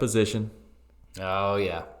 played out of position. Oh,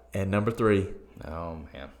 yeah. And number three, oh,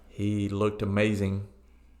 man, he looked amazing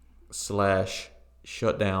 /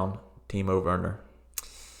 shut down Timo Werner.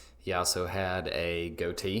 He also had a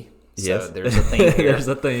goatee. Yes. So there's a theme here. There's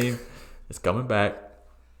a theme. It's coming back.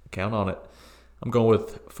 Count on it. I'm going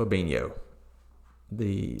with Fabinho.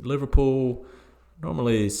 The Liverpool,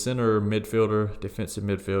 normally center midfielder, defensive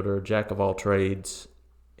midfielder, jack of all trades.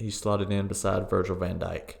 He slotted in beside Virgil van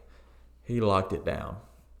Dijk. He locked it down.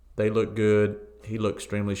 They look good. He looked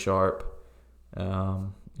extremely sharp.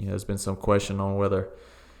 There's been some question on whether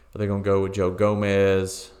are they going to go with Joe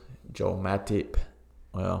Gomez, Joe Matip.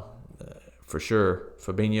 Well, for sure,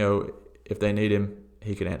 Fabinho, if they need him,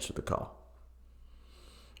 he could answer the call.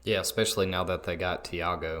 Yeah, especially now that they got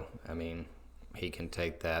Thiago. I mean, he can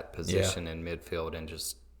take that position in midfield and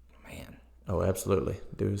just, man. Oh, absolutely.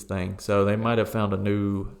 Do his thing. So they might have found a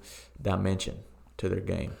new dimension to their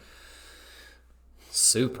game.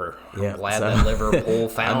 Super. Yeah, I'm glad that Liverpool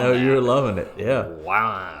found I know that. you were loving it. Yeah.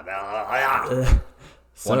 Wow.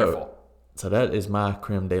 Wonderful. So that is my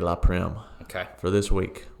creme de la prem Okay. for this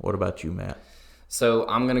week. What about you, Matt? So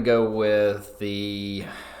I'm going to go with the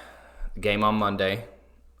game on Monday.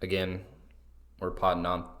 Again, we're podding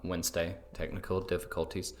on Wednesday. Technical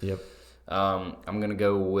difficulties. Yep. I'm going to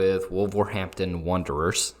go with Wolverhampton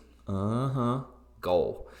Wanderers.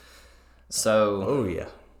 Goal. So. Oh, yeah.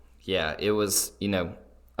 Yeah, it was,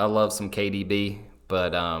 I love some KDB,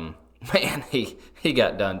 but, man, he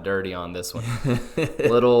got done dirty on this one.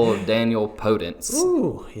 Little Daniel Podence.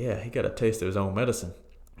 Ooh, yeah, he got a taste of his own medicine.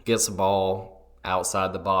 Gets the ball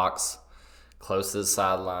outside the box, close to the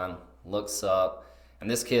sideline, looks up, and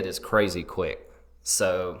this kid is crazy quick.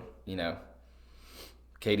 So,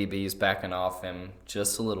 KDB's backing off him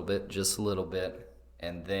just a little bit,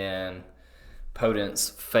 and then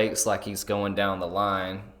Podence fakes like he's going down the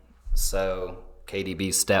line, so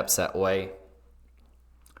KDB steps that way.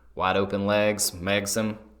 Wide open legs, megs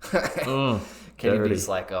him. KDB's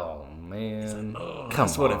like, oh, man.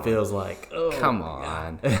 That's what it feels like. Oh, come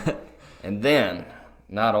on. And then,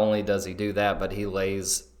 not only does he do that, but he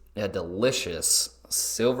lays a delicious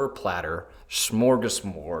silver platter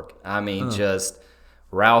smorgasbord. I mean, just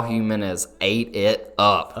Raul Jimenez ate it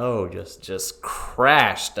up. Oh, just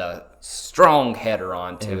crashed a strong header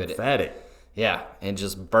onto it. Emphatic. Yeah, and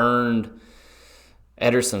just burned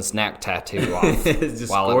Ederson's neck tattoo off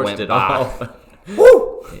just while it went it by. off.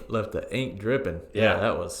 Woo! It left the ink dripping. Yeah.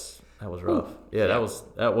 That was rough. Yeah,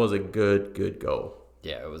 that was a good goal.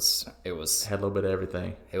 Yeah, it was Had a little bit of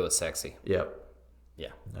everything. it was sexy. Yep.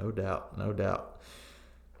 Yeah. No doubt.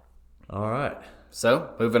 All right. So,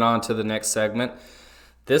 moving on to the next segment.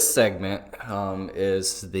 This segment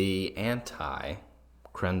is the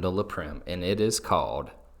anti-creme de la creme, and it is called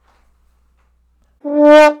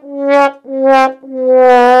Bless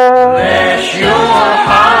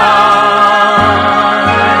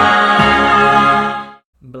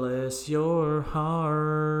your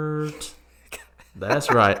heart.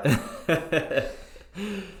 That's right.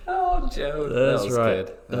 Oh, Joe. That's that was right.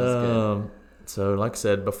 Good. That was good. So, like I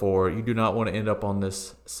said before, you do not want to end up on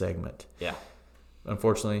this segment. Yeah.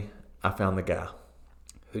 Unfortunately, I found the guy.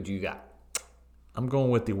 Who'd you got? I'm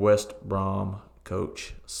going with the West Brom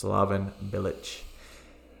coach, Slaven Bilic.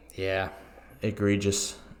 Yeah.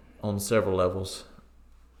 Egregious on several levels.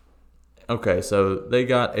 Okay, so they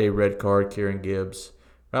got a red card, Kieran Gibbs,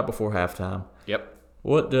 right before halftime. Yep.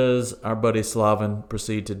 What does our buddy Slaven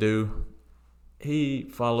proceed to do? He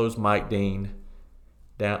follows Mike Dean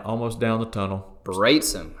almost down the tunnel.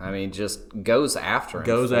 Berates him. I mean, just goes after him.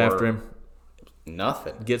 Goes for after him.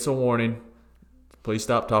 Nothing. Gets a warning. Please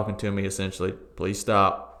stop talking to me, essentially. Please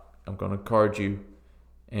stop. I'm going to card you.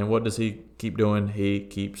 And what does he keep doing? He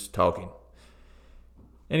keeps talking.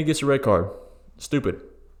 And he gets a red card. Stupid.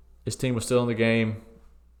 His team was still in the game.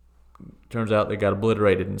 Turns out they got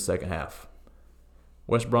obliterated in the second half.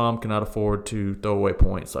 West Brom cannot afford to throw away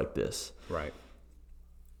points like this. Right.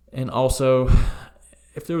 And also,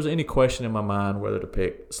 if there was any question in my mind whether to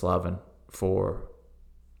pick Slaven for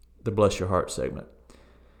the Bless Your Heart segment,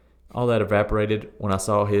 all that evaporated when I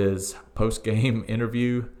saw his post-game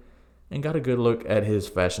interview and got a good look at his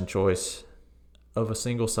fashion choice of a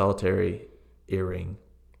single solitary earring.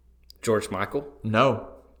 George Michael? No,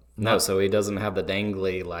 so he doesn't have the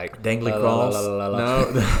dangly, dangly cross.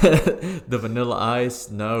 No, the vanilla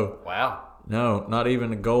ice. No. Wow. No, not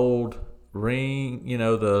even a gold ring,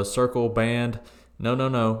 the circle band.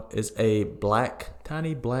 No. It's a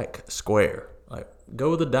tiny black square.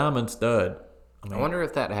 Go with a diamond stud. I wonder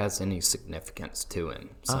if that has any significance to him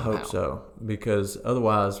somehow. I hope so, because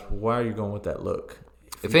otherwise, why are you going with that look?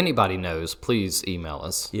 If anybody knows, please email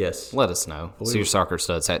us. Yes. Let us know.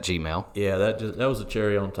 SearsoccerStuds@gmail. Yeah, that was a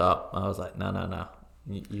cherry on top. I was like, no.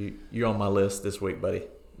 You're on my list this week, buddy.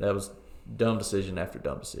 That was dumb decision after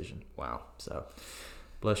dumb decision. Wow. So,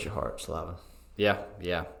 bless your heart, Slaven. Yeah.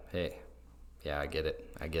 Hey. Yeah, I get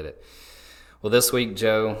it. Well, this week,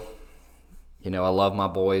 Joe, I love my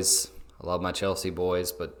boys. I love my Chelsea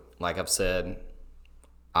boys, but like I've said,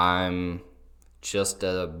 I'm just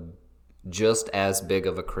as big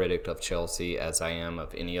of a critic of Chelsea as I am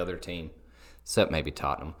of any other team, except maybe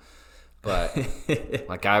Tottenham. But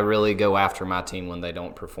I really go after my team when they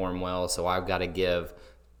don't perform well, so I've got to give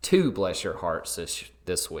 2 bless your hearts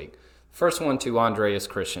this week. First one to Andreas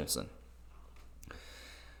Christensen.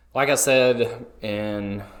 Like I said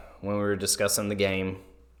when we were discussing the game,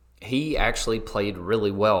 he actually played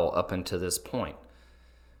really well up until this point.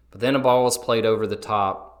 But then a ball was played over the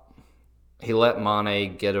top. He let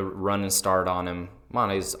Mane get a running start on him.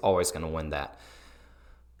 Mane's always going to win that.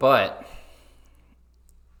 But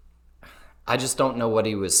I just don't know what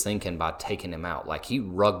he was thinking by taking him out. He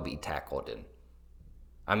rugby tackled him.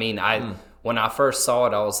 I mean, when I first saw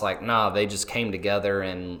it, I was like, nah, they just came together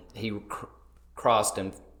and he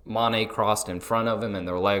Mane crossed in front of him and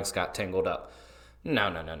their legs got tangled up.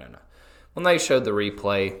 No. When they showed the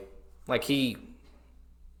replay, like he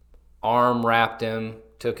arm wrapped him,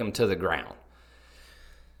 took him to the ground.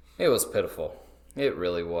 It was pitiful. It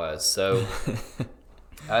really was. So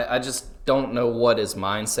I just don't know what his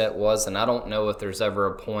mindset was, and I don't know if there's ever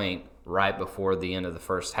a point right before the end of the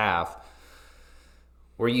first half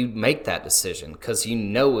where you make that decision, because you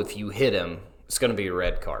know if you hit him, it's going to be a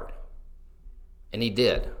red card. And he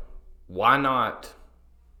did. Why not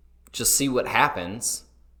just see what happens?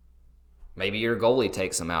 Maybe your goalie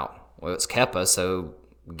takes him out. Well, it's Kepa, so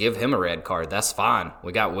give him a red card. That's fine.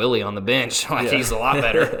 We got Willie on the bench. He's a lot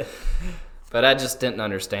better. But I just didn't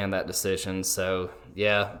understand that decision. So,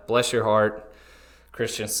 yeah, bless your heart,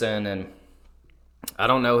 Christensen. And I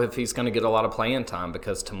don't know if he's going to get a lot of playing time,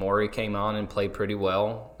 because Tamori came on and played pretty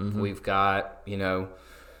well. Mm-hmm. We've got,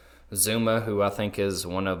 Zuma, who I think is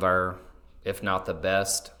one of our, if not the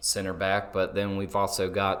best, center back. But then we've also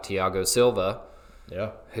got Thiago Silva,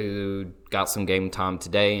 who got some game time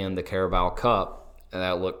today in the Carabao Cup, and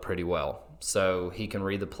that looked pretty well. So he can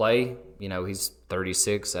read the play. He's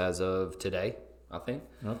 36 as of today, I think.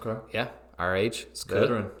 Okay. Yeah, our age. It's good.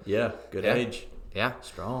 Veteran. Yeah, good age. Yeah.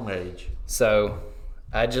 Strong age. So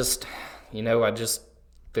I just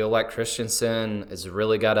feel like Christensen has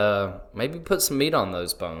really got to maybe put some meat on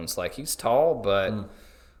those bones. Like, he's tall, but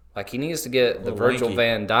like he needs to get the Virgil lanky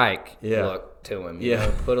van Dijk look to him.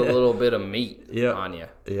 Put a little bit of meat on you.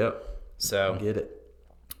 Yep. So get it.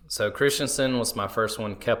 So Christensen was my first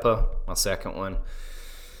one. Kepa, my second one.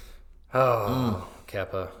 Oh,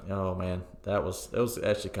 Kepa. Oh man, it was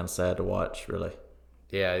actually kind of sad to watch, really.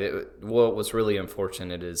 Yeah, what was really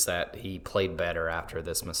unfortunate is that he played better after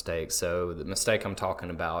this mistake. So the mistake I'm talking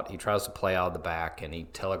about, he tries to play out of the back and he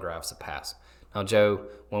telegraphs a pass. Now, Joe,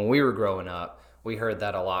 when we were growing up, we heard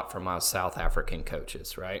that a lot from our South African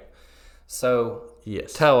coaches, right? So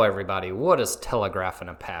tell everybody, what does telegraphing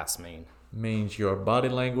a pass mean? Means your body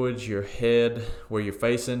language, your head, where you're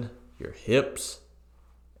facing, your hips,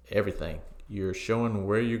 everything. You're showing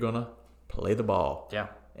where you're going to play the ball. Yeah.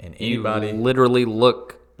 And anybody... You literally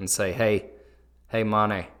look and say, hey,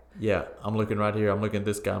 Mane. Yeah, I'm looking right here. I'm looking at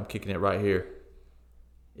this guy. I'm kicking it right here.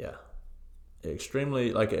 Yeah.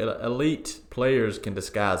 Extremely, elite players can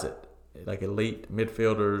disguise it. Like elite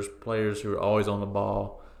midfielders, players who are always on the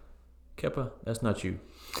ball. Kepa, that's not you.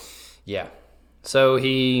 Yeah. So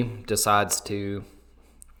he decides to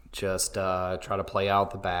just try to play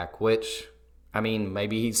out the back, which,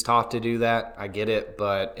 maybe he's taught to do that. I get it.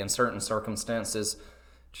 But in certain circumstances,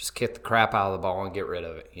 just kick the crap out of the ball and get rid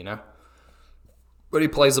of it, But he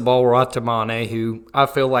plays the ball right to Mane, who I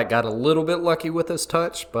feel like got a little bit lucky with his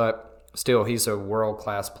touch, but still he's a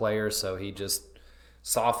world-class player, so he just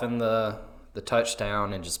softened the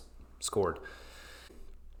touchdown and just scored.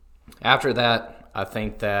 After that, I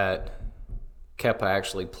think that Kepa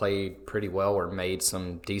actually played pretty well or made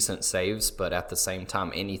some decent saves, but at the same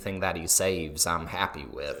time, anything that he saves, I'm happy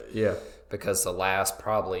with. Yeah. Because the last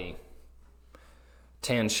probably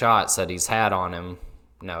 10 shots that he's had on him,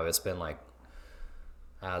 it's been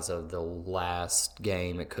as of the last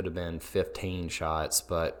game, it could have been 15 shots,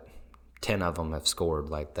 but 10 of them have scored.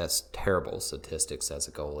 That's terrible statistics as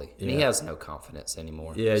a goalie. And he has no confidence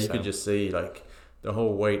anymore. Yeah, you could just see, the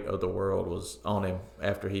whole weight of the world was on him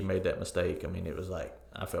after he made that mistake. It was I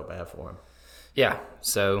felt bad for him. Yeah,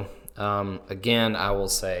 so, again, I will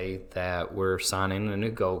say that we're signing a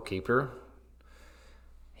new goalkeeper.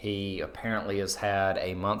 He apparently has had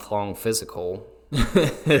a month-long physical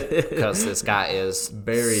because this guy is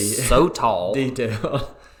very so tall. Detailed.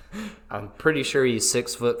 I'm pretty sure he's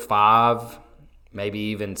 6'5", maybe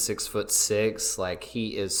even 6'6".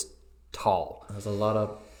 He is tall. There's a lot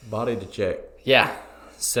of body to check. Yeah.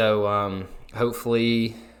 So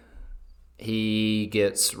hopefully he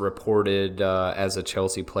gets reported as a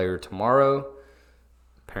Chelsea player tomorrow.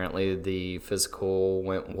 Apparently the physical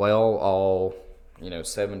went well, all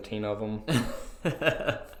 17 of them.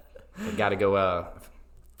 We got to go a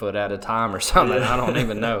foot at a time or something. I don't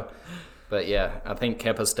even know. But, yeah, I think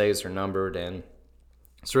Kepa's days are numbered, and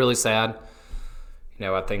it's really sad.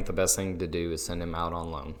 I think the best thing to do is send him out on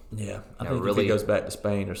loan. Yeah, I think if he goes back to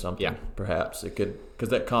Spain or something, perhaps it could, because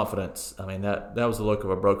that confidence, that was the look of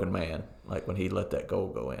a broken man, when he let that goal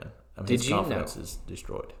go in. His confidence is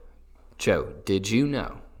destroyed. Joe, did you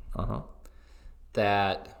know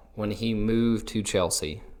that when he moved to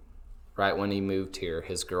Chelsea, right when he moved here,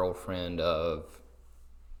 his girlfriend of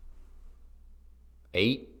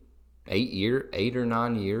 8 or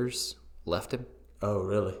 9 years left him? Oh,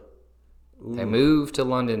 really? Ooh. They moved to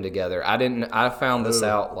London together. I found this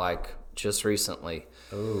out just recently.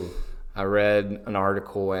 Oh. I read an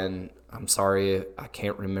article, and I'm sorry, I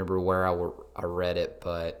can't remember where I read it,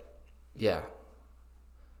 but yeah.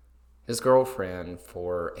 His girlfriend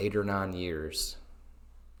for 8 or 9 years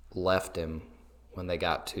left him when they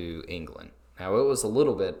got to England. Now, it was a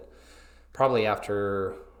little bit, probably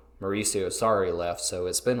after Mauricio Sarri left, so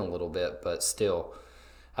it's been a little bit, but still,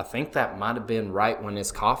 I think that might have been right when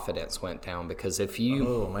his confidence went down, because if you...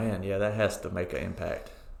 Oh, man, yeah, that has to make an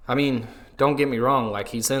impact. I mean, don't get me wrong, like,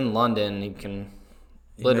 he's in London, he can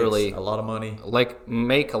literally... Makes a lot of money. Like,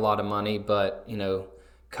 make a lot of money, but, you know,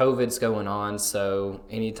 COVID's going on, so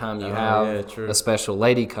anytime you have a special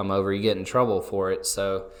lady come over, you get in trouble for it,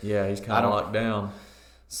 so... Yeah, he's kind of locked down.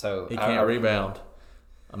 So he can't rebound.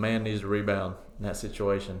 A man needs to rebound in that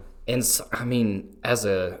situation. And, so, I mean, as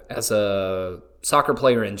a soccer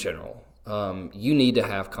player in general, you need to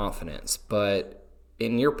have confidence, but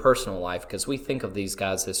in your personal life, because we think of these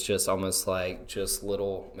guys as just almost like just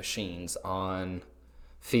little machines on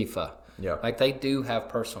FIFA. Yeah. Like, they do have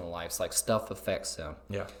personal lives, like stuff affects them.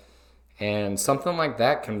 Yeah. And something like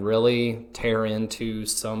that can really tear into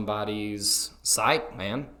somebody's psyche,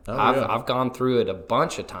 man. I've gone through it a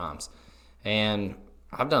bunch of times, and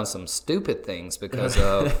I've done some stupid things because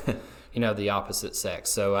of, the opposite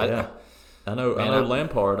sex. So I know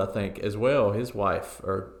Lampard, I think, as well, his wife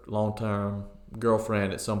or long-term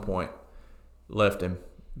girlfriend at some point left him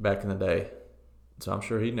back in the day. So I'm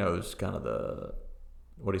sure he knows kind of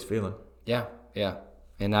what he's feeling. Yeah.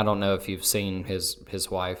 And I don't know if you've seen his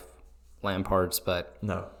wife, Lampard's, but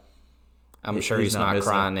no, I'm sure he's not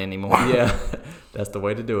crying anymore. Yeah, that's the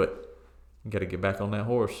way to do it. You got to get back on that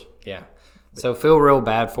horse. Yeah. So feel real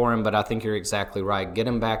bad for him, but I think you're exactly right. Get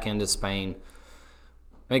him back into Spain.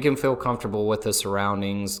 Make him feel comfortable with the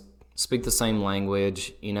surroundings. Speak the same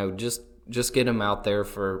language. Just get him out there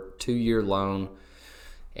for 2-year loan,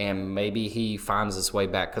 and maybe he finds his way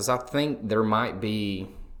back. Because I think there might be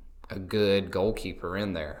a good goalkeeper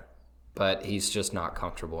in there, but he's just not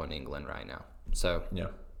comfortable in England right now. So, yeah.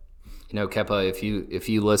 Kepa, if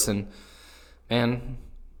you listen, man,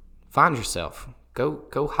 find yourself.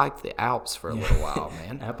 Go hike the Alps for a little while,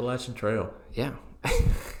 man. Appalachian Trail. Yeah.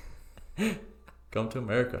 Come to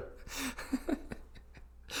America.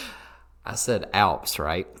 I said Alps,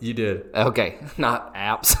 right? You did. Okay, not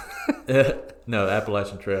Alps. No, the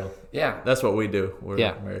Appalachian Trail. Yeah. That's what we do. We're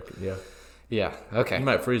American. Yeah. Yeah, okay. You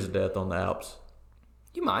might freeze to death on the Alps.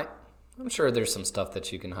 You might. I'm sure there's some stuff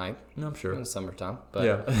that you can hike. No, I'm sure. In the summertime. But,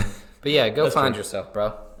 yeah. But yeah, go find true. yourself,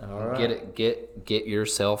 bro. All right. Get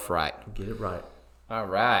yourself right. Get it right. All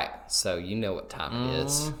right. So you know what time it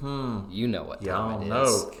is. Mm-hmm. You know what time Y'all it is.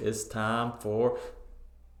 know it's time for...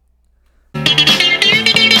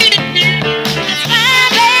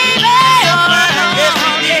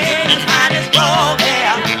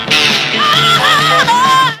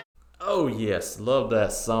 Oh yes, love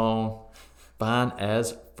that song. Fine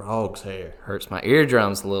as frog's hair. Hurts my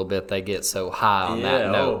eardrums a little bit. They get so high on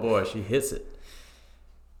that note. Oh boy, she hits it.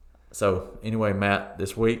 So anyway, Matt,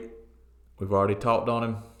 this week we've already talked on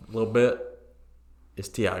him a little bit. It's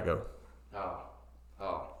Tiago.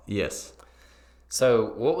 Oh. Yes.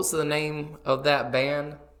 So what was the name of that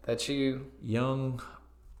band that you...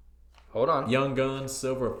 Hold on. Young Gun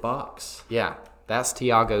Silver Fox. Yeah, that's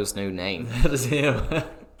Tiago's new name. That is him.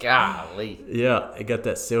 Golly. Yeah, it got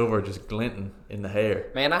that silver just glinting in the hair.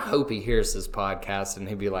 Man, I hope he hears this podcast and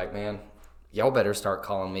he'd be like, man, y'all better start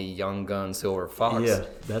calling me Young Gun Silver Fox. Yeah,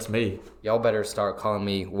 that's me. Y'all better start calling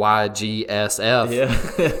me YGSF.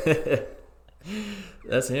 Yeah.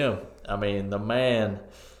 That's him. I mean, the man,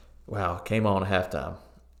 wow, came on at halftime.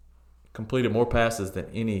 Completed more passes than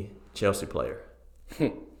any Chelsea player.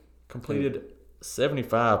 Completed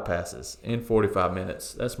 75 passes in 45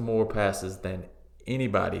 minutes. That's more passes than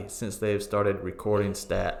anybody since they've started recording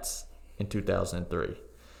stats in 2003.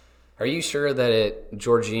 Are you sure that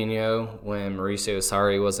Jorginho, when Mauricio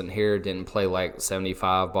Sarri wasn't here, didn't play like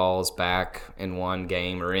 75 balls back in one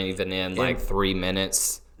game or even in like 3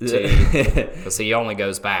 minutes? Because he only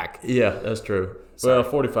goes back. Yeah, that's true. Sorry. Well,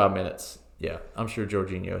 45 minutes. Yeah, I'm sure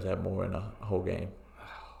Jorginho's had more in a whole game.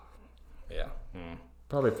 Yeah.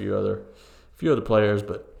 Probably a few other players,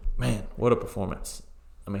 but man, what a performance.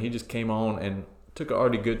 I mean, he just came on and took an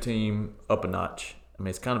already good team up a notch. I mean,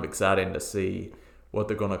 it's kind of exciting to see what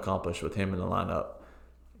they're going to accomplish with him in the lineup.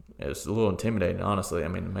 It's a little intimidating, honestly. I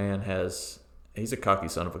mean, the man he's a cocky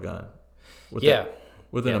son of a gun.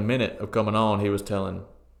 Within a minute of coming on, he was telling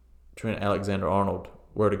Trent Alexander-Arnold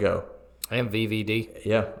where to go. And VVD.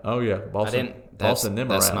 Yeah. Oh, yeah. Bossing them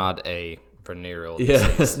that's around. not a venereal disease.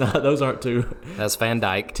 disease. It's not. Those aren't two. That's Van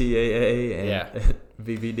Dyke. TAA and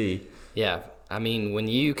VVD. Yeah. I mean, when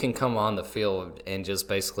you can come on the field and just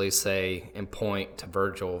basically say and point to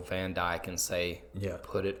Virgil van Dijk and say, Yeah.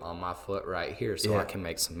 put it on my foot right here so I can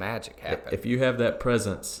make some magic happen. If you have that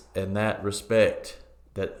presence and that respect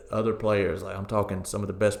that other players, like I'm talking some of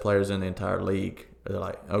the best players in the entire league, they're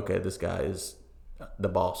like, okay, this guy is the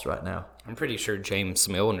boss right now. I'm pretty sure James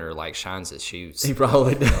Milner like shines his shoes. He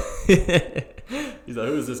probably does. He's like,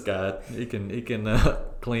 who is this guy? He can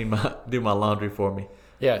do my laundry for me.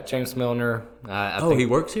 Yeah, James Milner. I Oh, think, he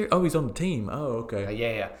works here? Oh, he's on the team. Oh, okay.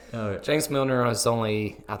 yeah. Oh, yeah. James Milner was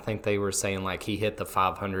only, I think they were saying like he hit the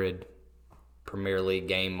 500 Premier League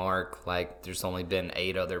game mark. Like there's only been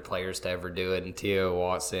 8 other players to ever do it, and Theo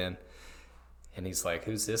walks in, and he's like,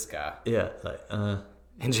 "Who's this guy?" Yeah, like,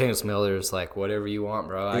 And James Miller's like, "Whatever you want,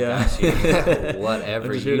 bro. I Yeah. got you. Whatever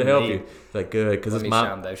I'm just you here to help need." you. It's like, good, because Let it's me my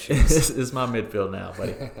shine those shoes. it's my midfield now,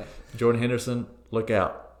 buddy. Jordan Henderson, look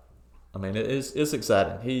out. I mean, it's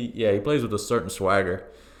exciting. He plays with a certain swagger.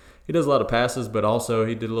 He does a lot of passes, but also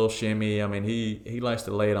he did a little shimmy. I mean, he likes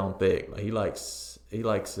to lay it on thick. Like he likes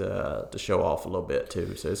to show off a little bit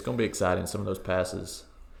too. So it's gonna be exciting. Some of those passes.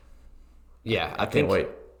 Yeah, I can't wait.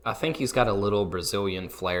 I think he's got a little Brazilian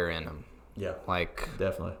flair in him. Yeah, Like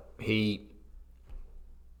definitely.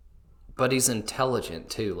 But he's intelligent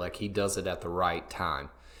too. Like he does it at the right time.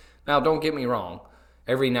 Now, don't get me wrong.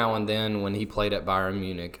 Every now and then, when he played at Bayern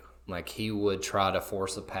Munich, like he would try to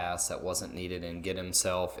force a pass that wasn't needed and get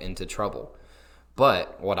himself into trouble.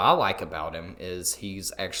 But what I like about him is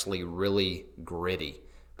he's actually really gritty.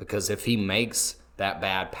 Because if he makes that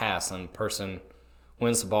bad pass and the person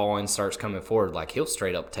wins the ball and starts coming forward, like he'll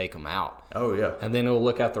straight up take him out. Oh yeah. And then he'll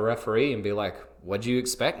look at the referee and be like, "What'd you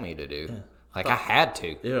expect me to do?" Yeah. Like I had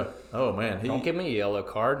to. Yeah. Oh man. Don't give me a yellow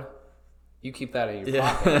card. You keep that in your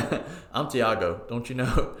pocket. Yeah. I'm Thiago. Don't you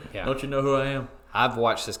know? Yeah. Don't you know who I am? I've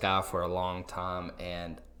watched this guy for a long time,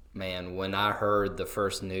 and man, when I heard the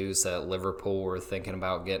first news that Liverpool were thinking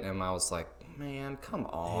about getting him, I was like, man, come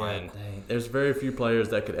on. Dang. There's very few players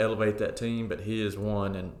that could elevate that team, but he is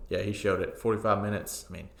one, and yeah, he showed it. 45 minutes.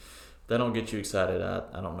 I mean, if that don't get you excited,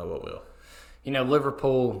 I don't know what will. You know,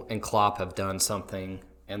 Liverpool and Klopp have done something,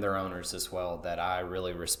 and their owners as well, that I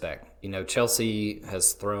really respect. You know, Chelsea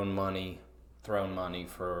has thrown money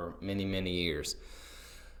for many, many years.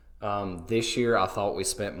 This year, I thought we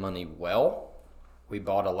spent money well. We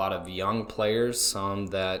bought a lot of young players, some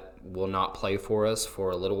that will not play for us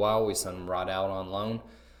for a little while. We sent them right out on loan.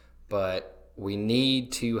 But we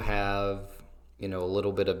need to have, a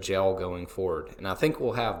little bit of gel going forward. And I think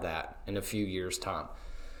we'll have that in a few years' time.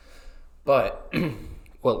 But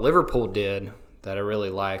what Liverpool did that I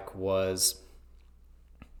really like was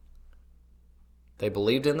they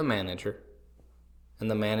believed in the manager, and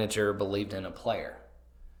the manager believed in a player.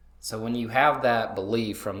 So when you have that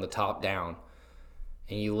belief from the top down,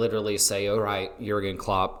 and you literally say, all right, Jurgen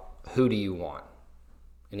Klopp, who do you want?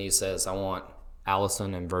 And he says, I want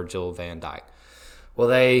Alisson and Virgil van Dijk. Well,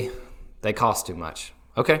 they cost too much.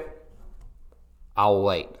 Okay. I'll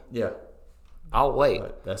wait. Yeah. I'll wait.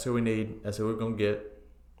 But that's who we need. That's who we're going to get.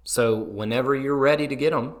 So whenever you're ready to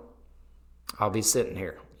get them, I'll be sitting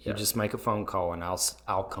here. You Yeah. just make a phone call, and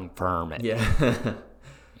I'll confirm it. Yeah.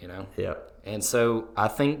 Yeah. And so I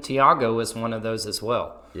think Thiago is one of those as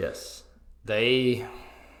well. Yes. I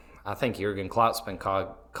think Jurgen Klopp's been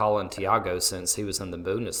calling Thiago since he was in the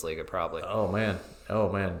Bundesliga, probably. Oh man.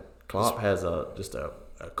 Klopp has just a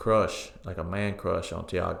crush, like a man crush on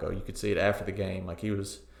Thiago. You could see it after the game. Like he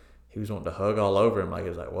was wanting to hug all over him. Like it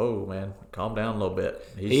was like, whoa, man, calm down a little bit.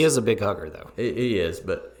 He is a big hugger, though. He is,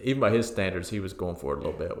 but even by his standards, he was going for it a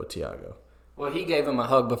little bit with Thiago. Well, he gave him a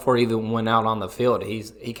hug before he even went out on the field.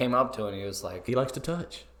 He came up to him and he was like, He likes to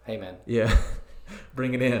touch. hey, man, Yeah.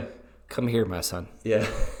 Bring it in. come here, my son. Yeah.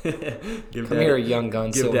 Come here, young gun,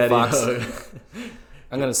 Give silver Daddy fox. a hug.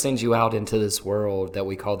 I'm going to send you out into this world that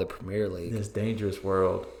we call the Premier League. This dangerous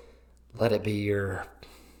world. Let it be your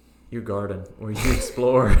Garden where you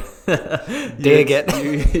explore. dig it.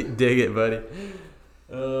 You dig it, buddy.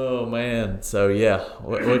 Oh man. So yeah,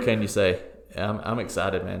 what can you say? I'm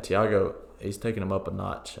excited, man. Thiago, he's taking him up a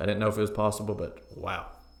notch. I didn't know if it was possible, but wow.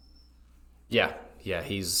 Yeah,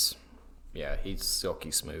 he's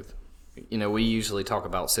silky smooth. We usually talk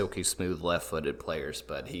about silky smooth left-footed players,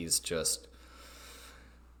 but he's just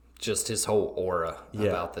his whole aura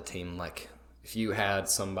about the team. Like if you had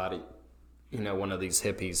somebody, one of these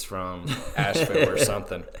hippies from Asheville or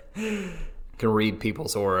something, can read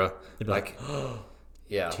people's aura, like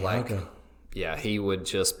Thiago. he would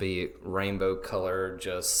just be rainbow colored,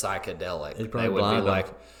 just psychedelic. He'd They probably would be blind him. like,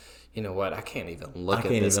 you know what? I can't even look I at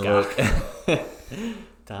can't this even guy. look.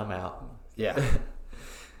 Time out. Yeah.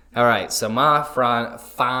 All right, so my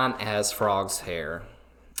fine as frog's hair.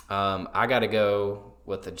 I got to go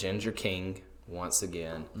with the Ginger King once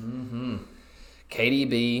again. Mm-hmm.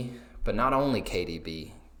 KDB, but not only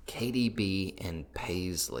KDB. KDB and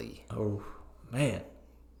Paisley. Oh, man.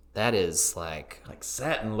 That is like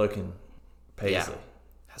satin looking Paisley. Yeah,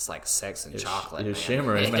 that's like sex and chocolate. It's man.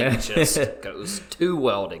 shimmering, man. It just goes too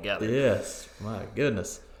well together. Yes, my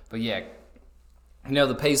goodness. But yeah,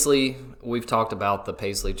 the Paisley, we've talked about the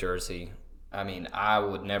Paisley jersey. I mean, I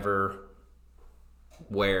would never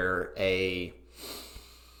wear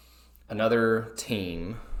another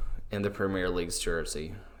team in the Premier League's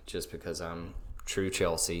jersey just because I'm true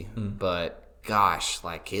Chelsea. But gosh,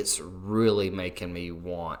 like it's really making me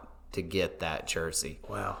want to get that jersey.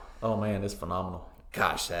 Wow. Oh, man, it's phenomenal.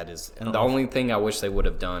 Gosh, that is the only thing I wish they would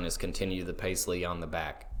have done is continue the Paisley on the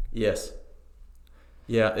back. Yes.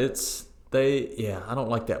 Yeah, I don't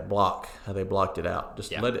like that block, how they blocked it out.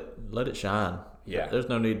 Just let it shine. Yeah. There's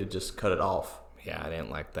no need to just cut it off. Yeah, I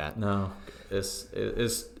didn't like that. No. It's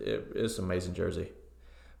an amazing jersey.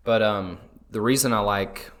 But the reason I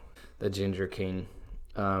like the Ginger King,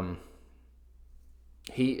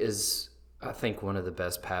 he is, I think, one of the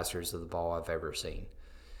best passers of the ball I've ever seen.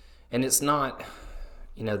 And it's not,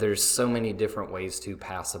 there's so many different ways to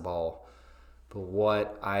pass a ball. But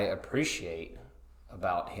what I appreciate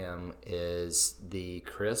about him is the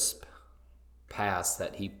crisp pass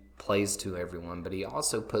that he plays to everyone, but he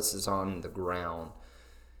also puts it on the ground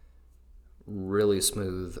really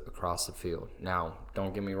smooth across the field. Now,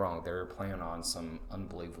 don't get me wrong, they're playing on some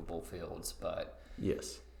unbelievable fields, but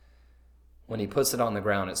yes, when he puts it on the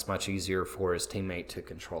ground, it's much easier for his teammate to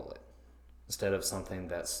control it instead of something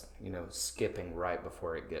that's, skipping right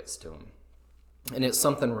before it gets to him. And it's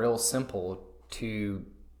something real simple to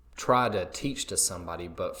try to teach to somebody,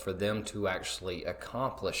 but for them to actually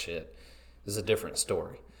accomplish it is a different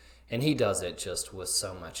story. And he does it just with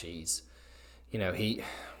so much ease.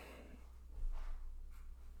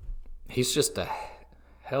 He's just a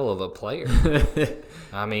hell of a player.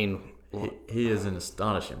 I mean, he is an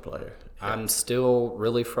astonishing player. I'm still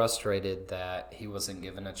really frustrated that he wasn't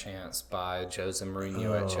given a chance by Jose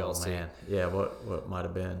Mourinho at Chelsea. Man. Yeah, what might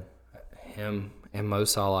have been. Him and Mo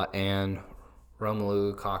Salah and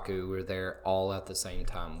Romelu Lukaku were there all at the same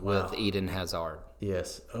time with Eden Hazard.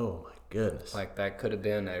 Yes. Oh, my goodness. Like, that could have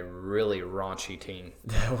been a really raunchy team.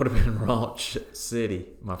 That would have been Raunch City,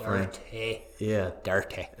 my friend. Dirty. Yeah.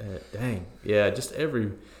 Dirty. Dang. Yeah, just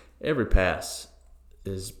every pass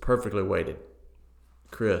is perfectly weighted.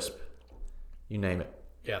 Crisp. You name it.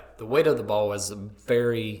 Yeah, the weight of the ball is a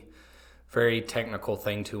very, very technical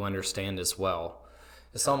thing to understand as well.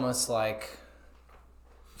 It's almost like,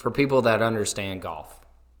 for people that understand golf,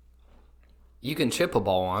 you can chip a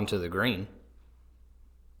ball onto the green.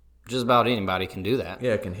 Just about anybody can do that.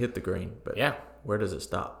 Yeah, it can hit the green, but yeah, where does it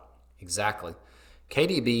stop? Exactly.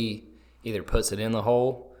 KDB either puts it in the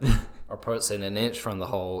hole or puts it an inch from the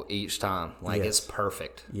hole each time. Like, Yes. it's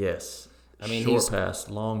perfect. Yes. I mean, short pass,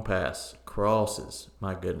 long pass, crosses.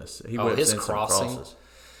 My goodness, he whips his in some crossing. crosses.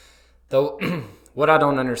 Though, what I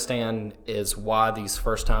don't understand is why these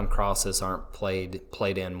first-time crosses aren't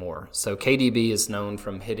played in more. So KDB is known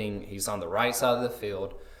from hitting. He's on the right side of the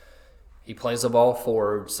field. He plays the ball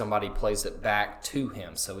forward. Somebody plays it back to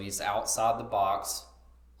him. So he's outside the box,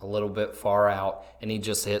 a little bit far out, and he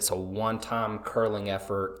just hits a one-time curling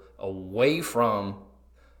effort away from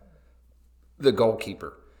the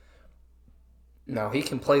goalkeeper. Now, he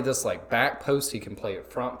can play this like back post. He can play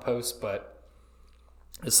it front post, but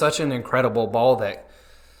it's such an incredible ball that,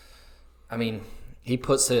 I mean, he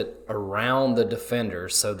puts it around the defender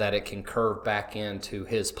so that it can curve back into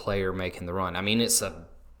his player making the run. I mean, it's a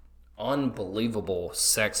unbelievable,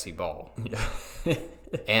 sexy ball. Yeah.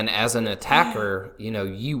 And as an attacker,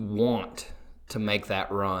 you want to make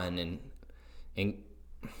that run and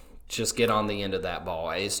just get on the end of that ball.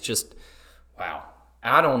 It's just, wow.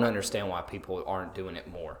 I don't understand why people aren't doing it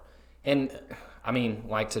more. And, I mean,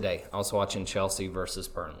 like today, I was watching Chelsea versus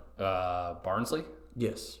Barnsley.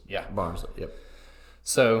 Yes. Yeah. Barnsley, yep.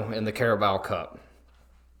 So, in the Carabao Cup.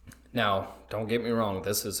 Now, don't get me wrong,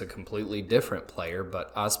 this is a completely different player,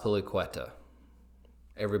 but Azpilicueta.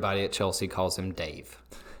 Everybody at Chelsea calls him Dave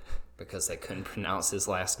because they couldn't pronounce his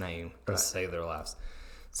last name to save their lives.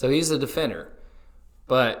 So, he's a defender.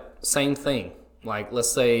 But, same thing. Like,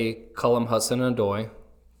 let's say Cullum Hudson-Odoi,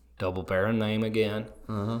 double barrel name again,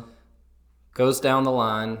 goes down the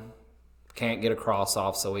line, can't get a cross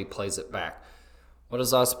off, so he plays it back. What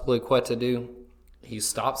does Azpilicueta do? He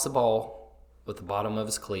stops the ball with the bottom of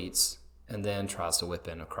his cleats and then tries to whip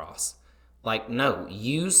in a cross. Like, no,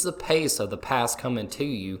 use the pace of the pass coming to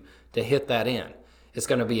you to hit that in. It's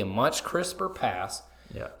going to be a much crisper pass.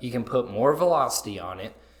 Yeah. You can put more velocity on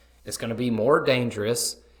it. It's going to be more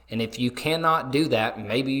dangerous. And if you cannot do that,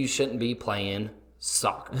 maybe you shouldn't be playing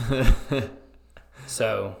soccer.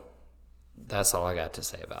 So that's all I got to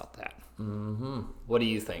say about that. Mm-hmm. What do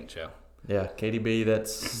you think, Joe? Yeah, KDB,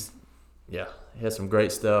 he has some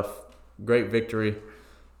great stuff. Great victory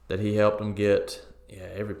that he helped them get. Yeah,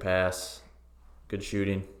 every pass, good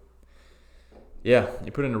shooting. Yeah,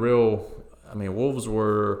 you put in Wolves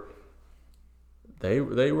were they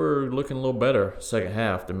were looking a little better second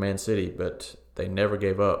half than Man City, but they never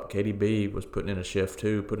gave up. KDB was putting in a shift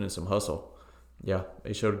too, putting in some hustle. Yeah,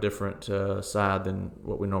 he showed a different side than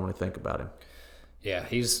what we normally think about him. Yeah,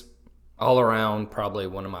 he's all around probably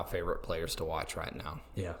one of my favorite players to watch right now.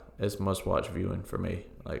 Yeah, it's must-watch viewing for me.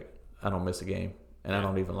 Like, I don't miss a game, and I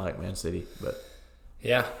don't even like Man City. But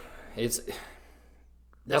yeah,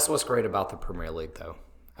 that's what's great about the Premier League, though.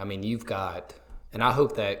 I mean, you've got, and I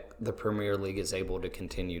hope that the Premier League is able to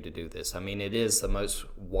continue to do this. I mean, it is the most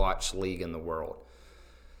watched league in the world.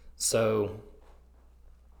 So,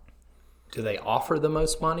 do they offer the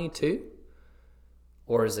most money too?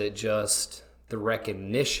 Or is it just the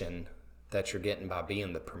recognition that you're getting by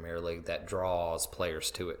being the Premier League that draws players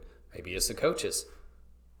to it? Maybe it's the coaches.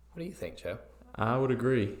 What do you think, Joe? I would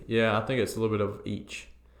agree. Yeah, I think it's a little bit of each.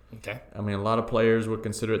 Okay. I mean, a lot of players would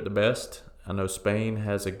consider it the best. I know Spain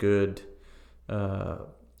has a good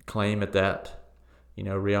claim at that.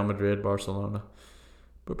 Real Madrid, Barcelona.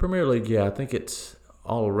 But Premier League, yeah, I think it's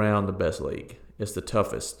all around the best league. It's the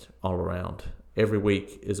toughest all around. Every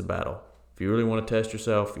week is a battle. If you really want to test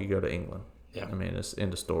yourself, you go to England. Yeah. I mean, it's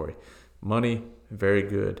end of story. Money, very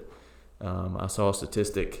good. I saw a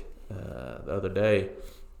statistic the other day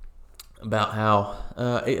about how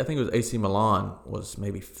I think it was AC Milan was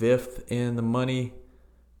maybe 5th in the money,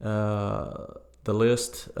 the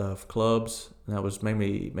list of clubs. And that was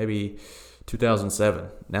maybe 2007.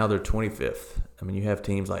 Now they're 25th. I mean, you have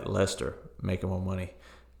teams like Leicester making more money.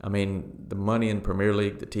 I mean, the money in the Premier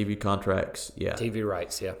League, the TV contracts, yeah. TV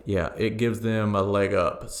rights, yeah. Yeah, it gives them a leg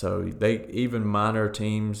up. So even minor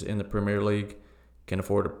teams in the Premier League can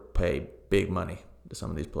afford to pay big money to some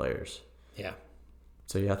of these players. Yeah.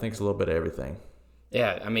 So, yeah, I think it's a little bit of everything.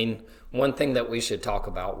 Yeah, I mean, one thing that we should talk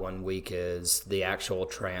about one week is the actual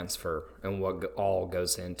transfer and what all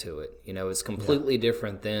goes into it. It's completely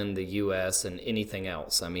different than the U.S. and anything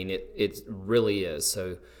else. I mean, it really is.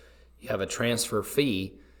 So you have a transfer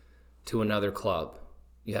fee to another club.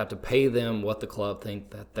 You have to pay them what the club think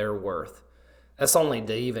that they're worth. That's only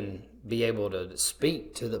to even be able to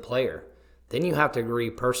speak to the player. Then you have to agree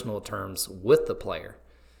personal terms with the player.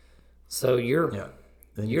 So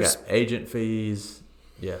Then you got agent fees,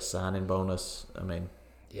 signing bonus. I mean,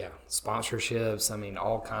 sponsorships. I mean,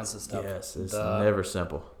 all kinds of stuff. Yes, it's never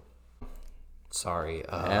simple. Sorry,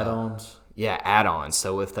 add-ons. Yeah, add-ons.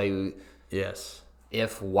 So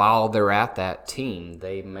if while they're at that team,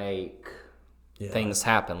 they make things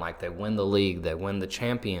happen, like they win the league, they win the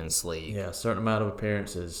Champions League. Yeah, a certain amount of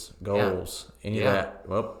appearances, goals, any of that.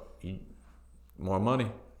 Well, more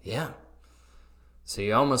money. Yeah. So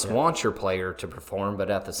you almost want your player to perform, but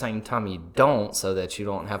at the same time you don't, so that you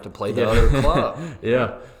don't have to play the other club.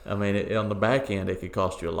 Yeah. I mean, on the back end, it could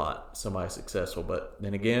cost you a lot, somebody successful. But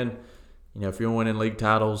then again, if you're winning league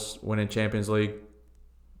titles, winning Champions League,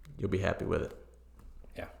 you'll be happy with it.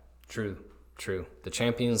 Yeah, true. The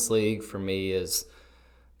Champions League for me is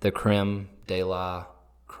the creme de la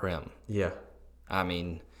creme. Yeah. I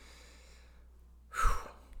mean,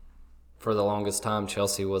 for the longest time,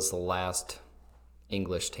 Chelsea was the last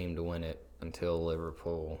English team to win it until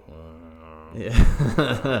Liverpool.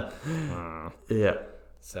 Yeah. Yeah.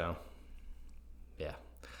 So, yeah.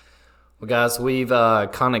 Well, guys, we've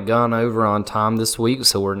kind of gone over on time this week,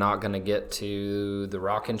 so we're not going to get to the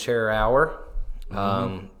rocking chair hour.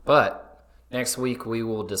 But next week we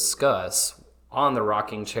will discuss on the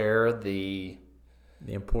rocking chair the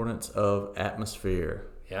importance of atmosphere.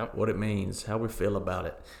 Yeah. What it means, how we feel about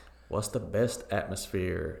it. What's the best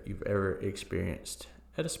atmosphere you've ever experienced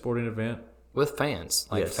at a sporting event? With fans.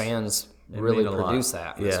 Yes. Fans really produce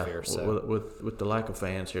that atmosphere. Yeah. So. With the lack of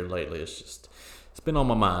fans here lately, it's been on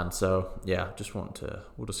my mind. So,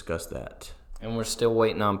 we'll discuss that. And we're still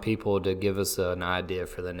waiting on people to give us an idea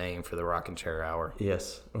for the name for the Rockin' Chair Hour.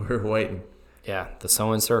 Yes, we're waiting. Yeah, the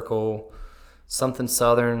Sewing Circle, something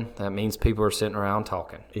Southern. That means people are sitting around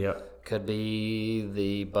talking. Yeah. Could be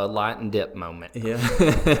the Bud Light and dip moment. Yeah.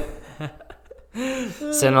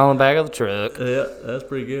 Sitting on the back of the truck. Yeah, that's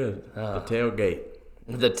pretty good. The tailgate.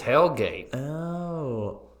 The tailgate.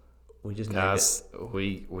 Oh. We just named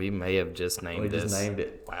it. We may have just named this. We just named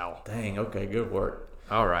it. Wow. Dang, okay, good work.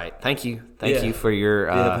 All right. Thank you for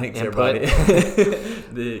your thanks input.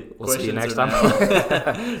 Everybody. We'll see you next are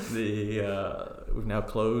time. We've now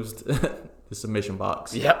closed the submission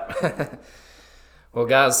box. Yep. Well,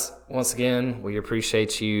 guys, once again, we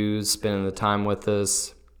appreciate you spending the time with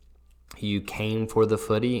us. You came for the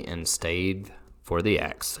footy and stayed for the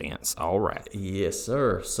accents. All right. Yes,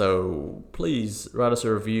 sir. So please write us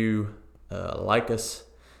a review, like us.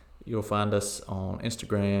 You'll find us on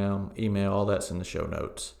Instagram, email, all that's in the show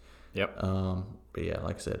notes. Yep. But yeah,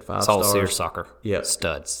 like I said, 5 It's all stars. Sears Soccer. Yep.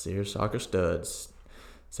 Studs. Sears Soccer Studs.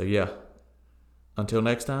 So yeah, until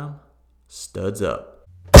next time, studs up.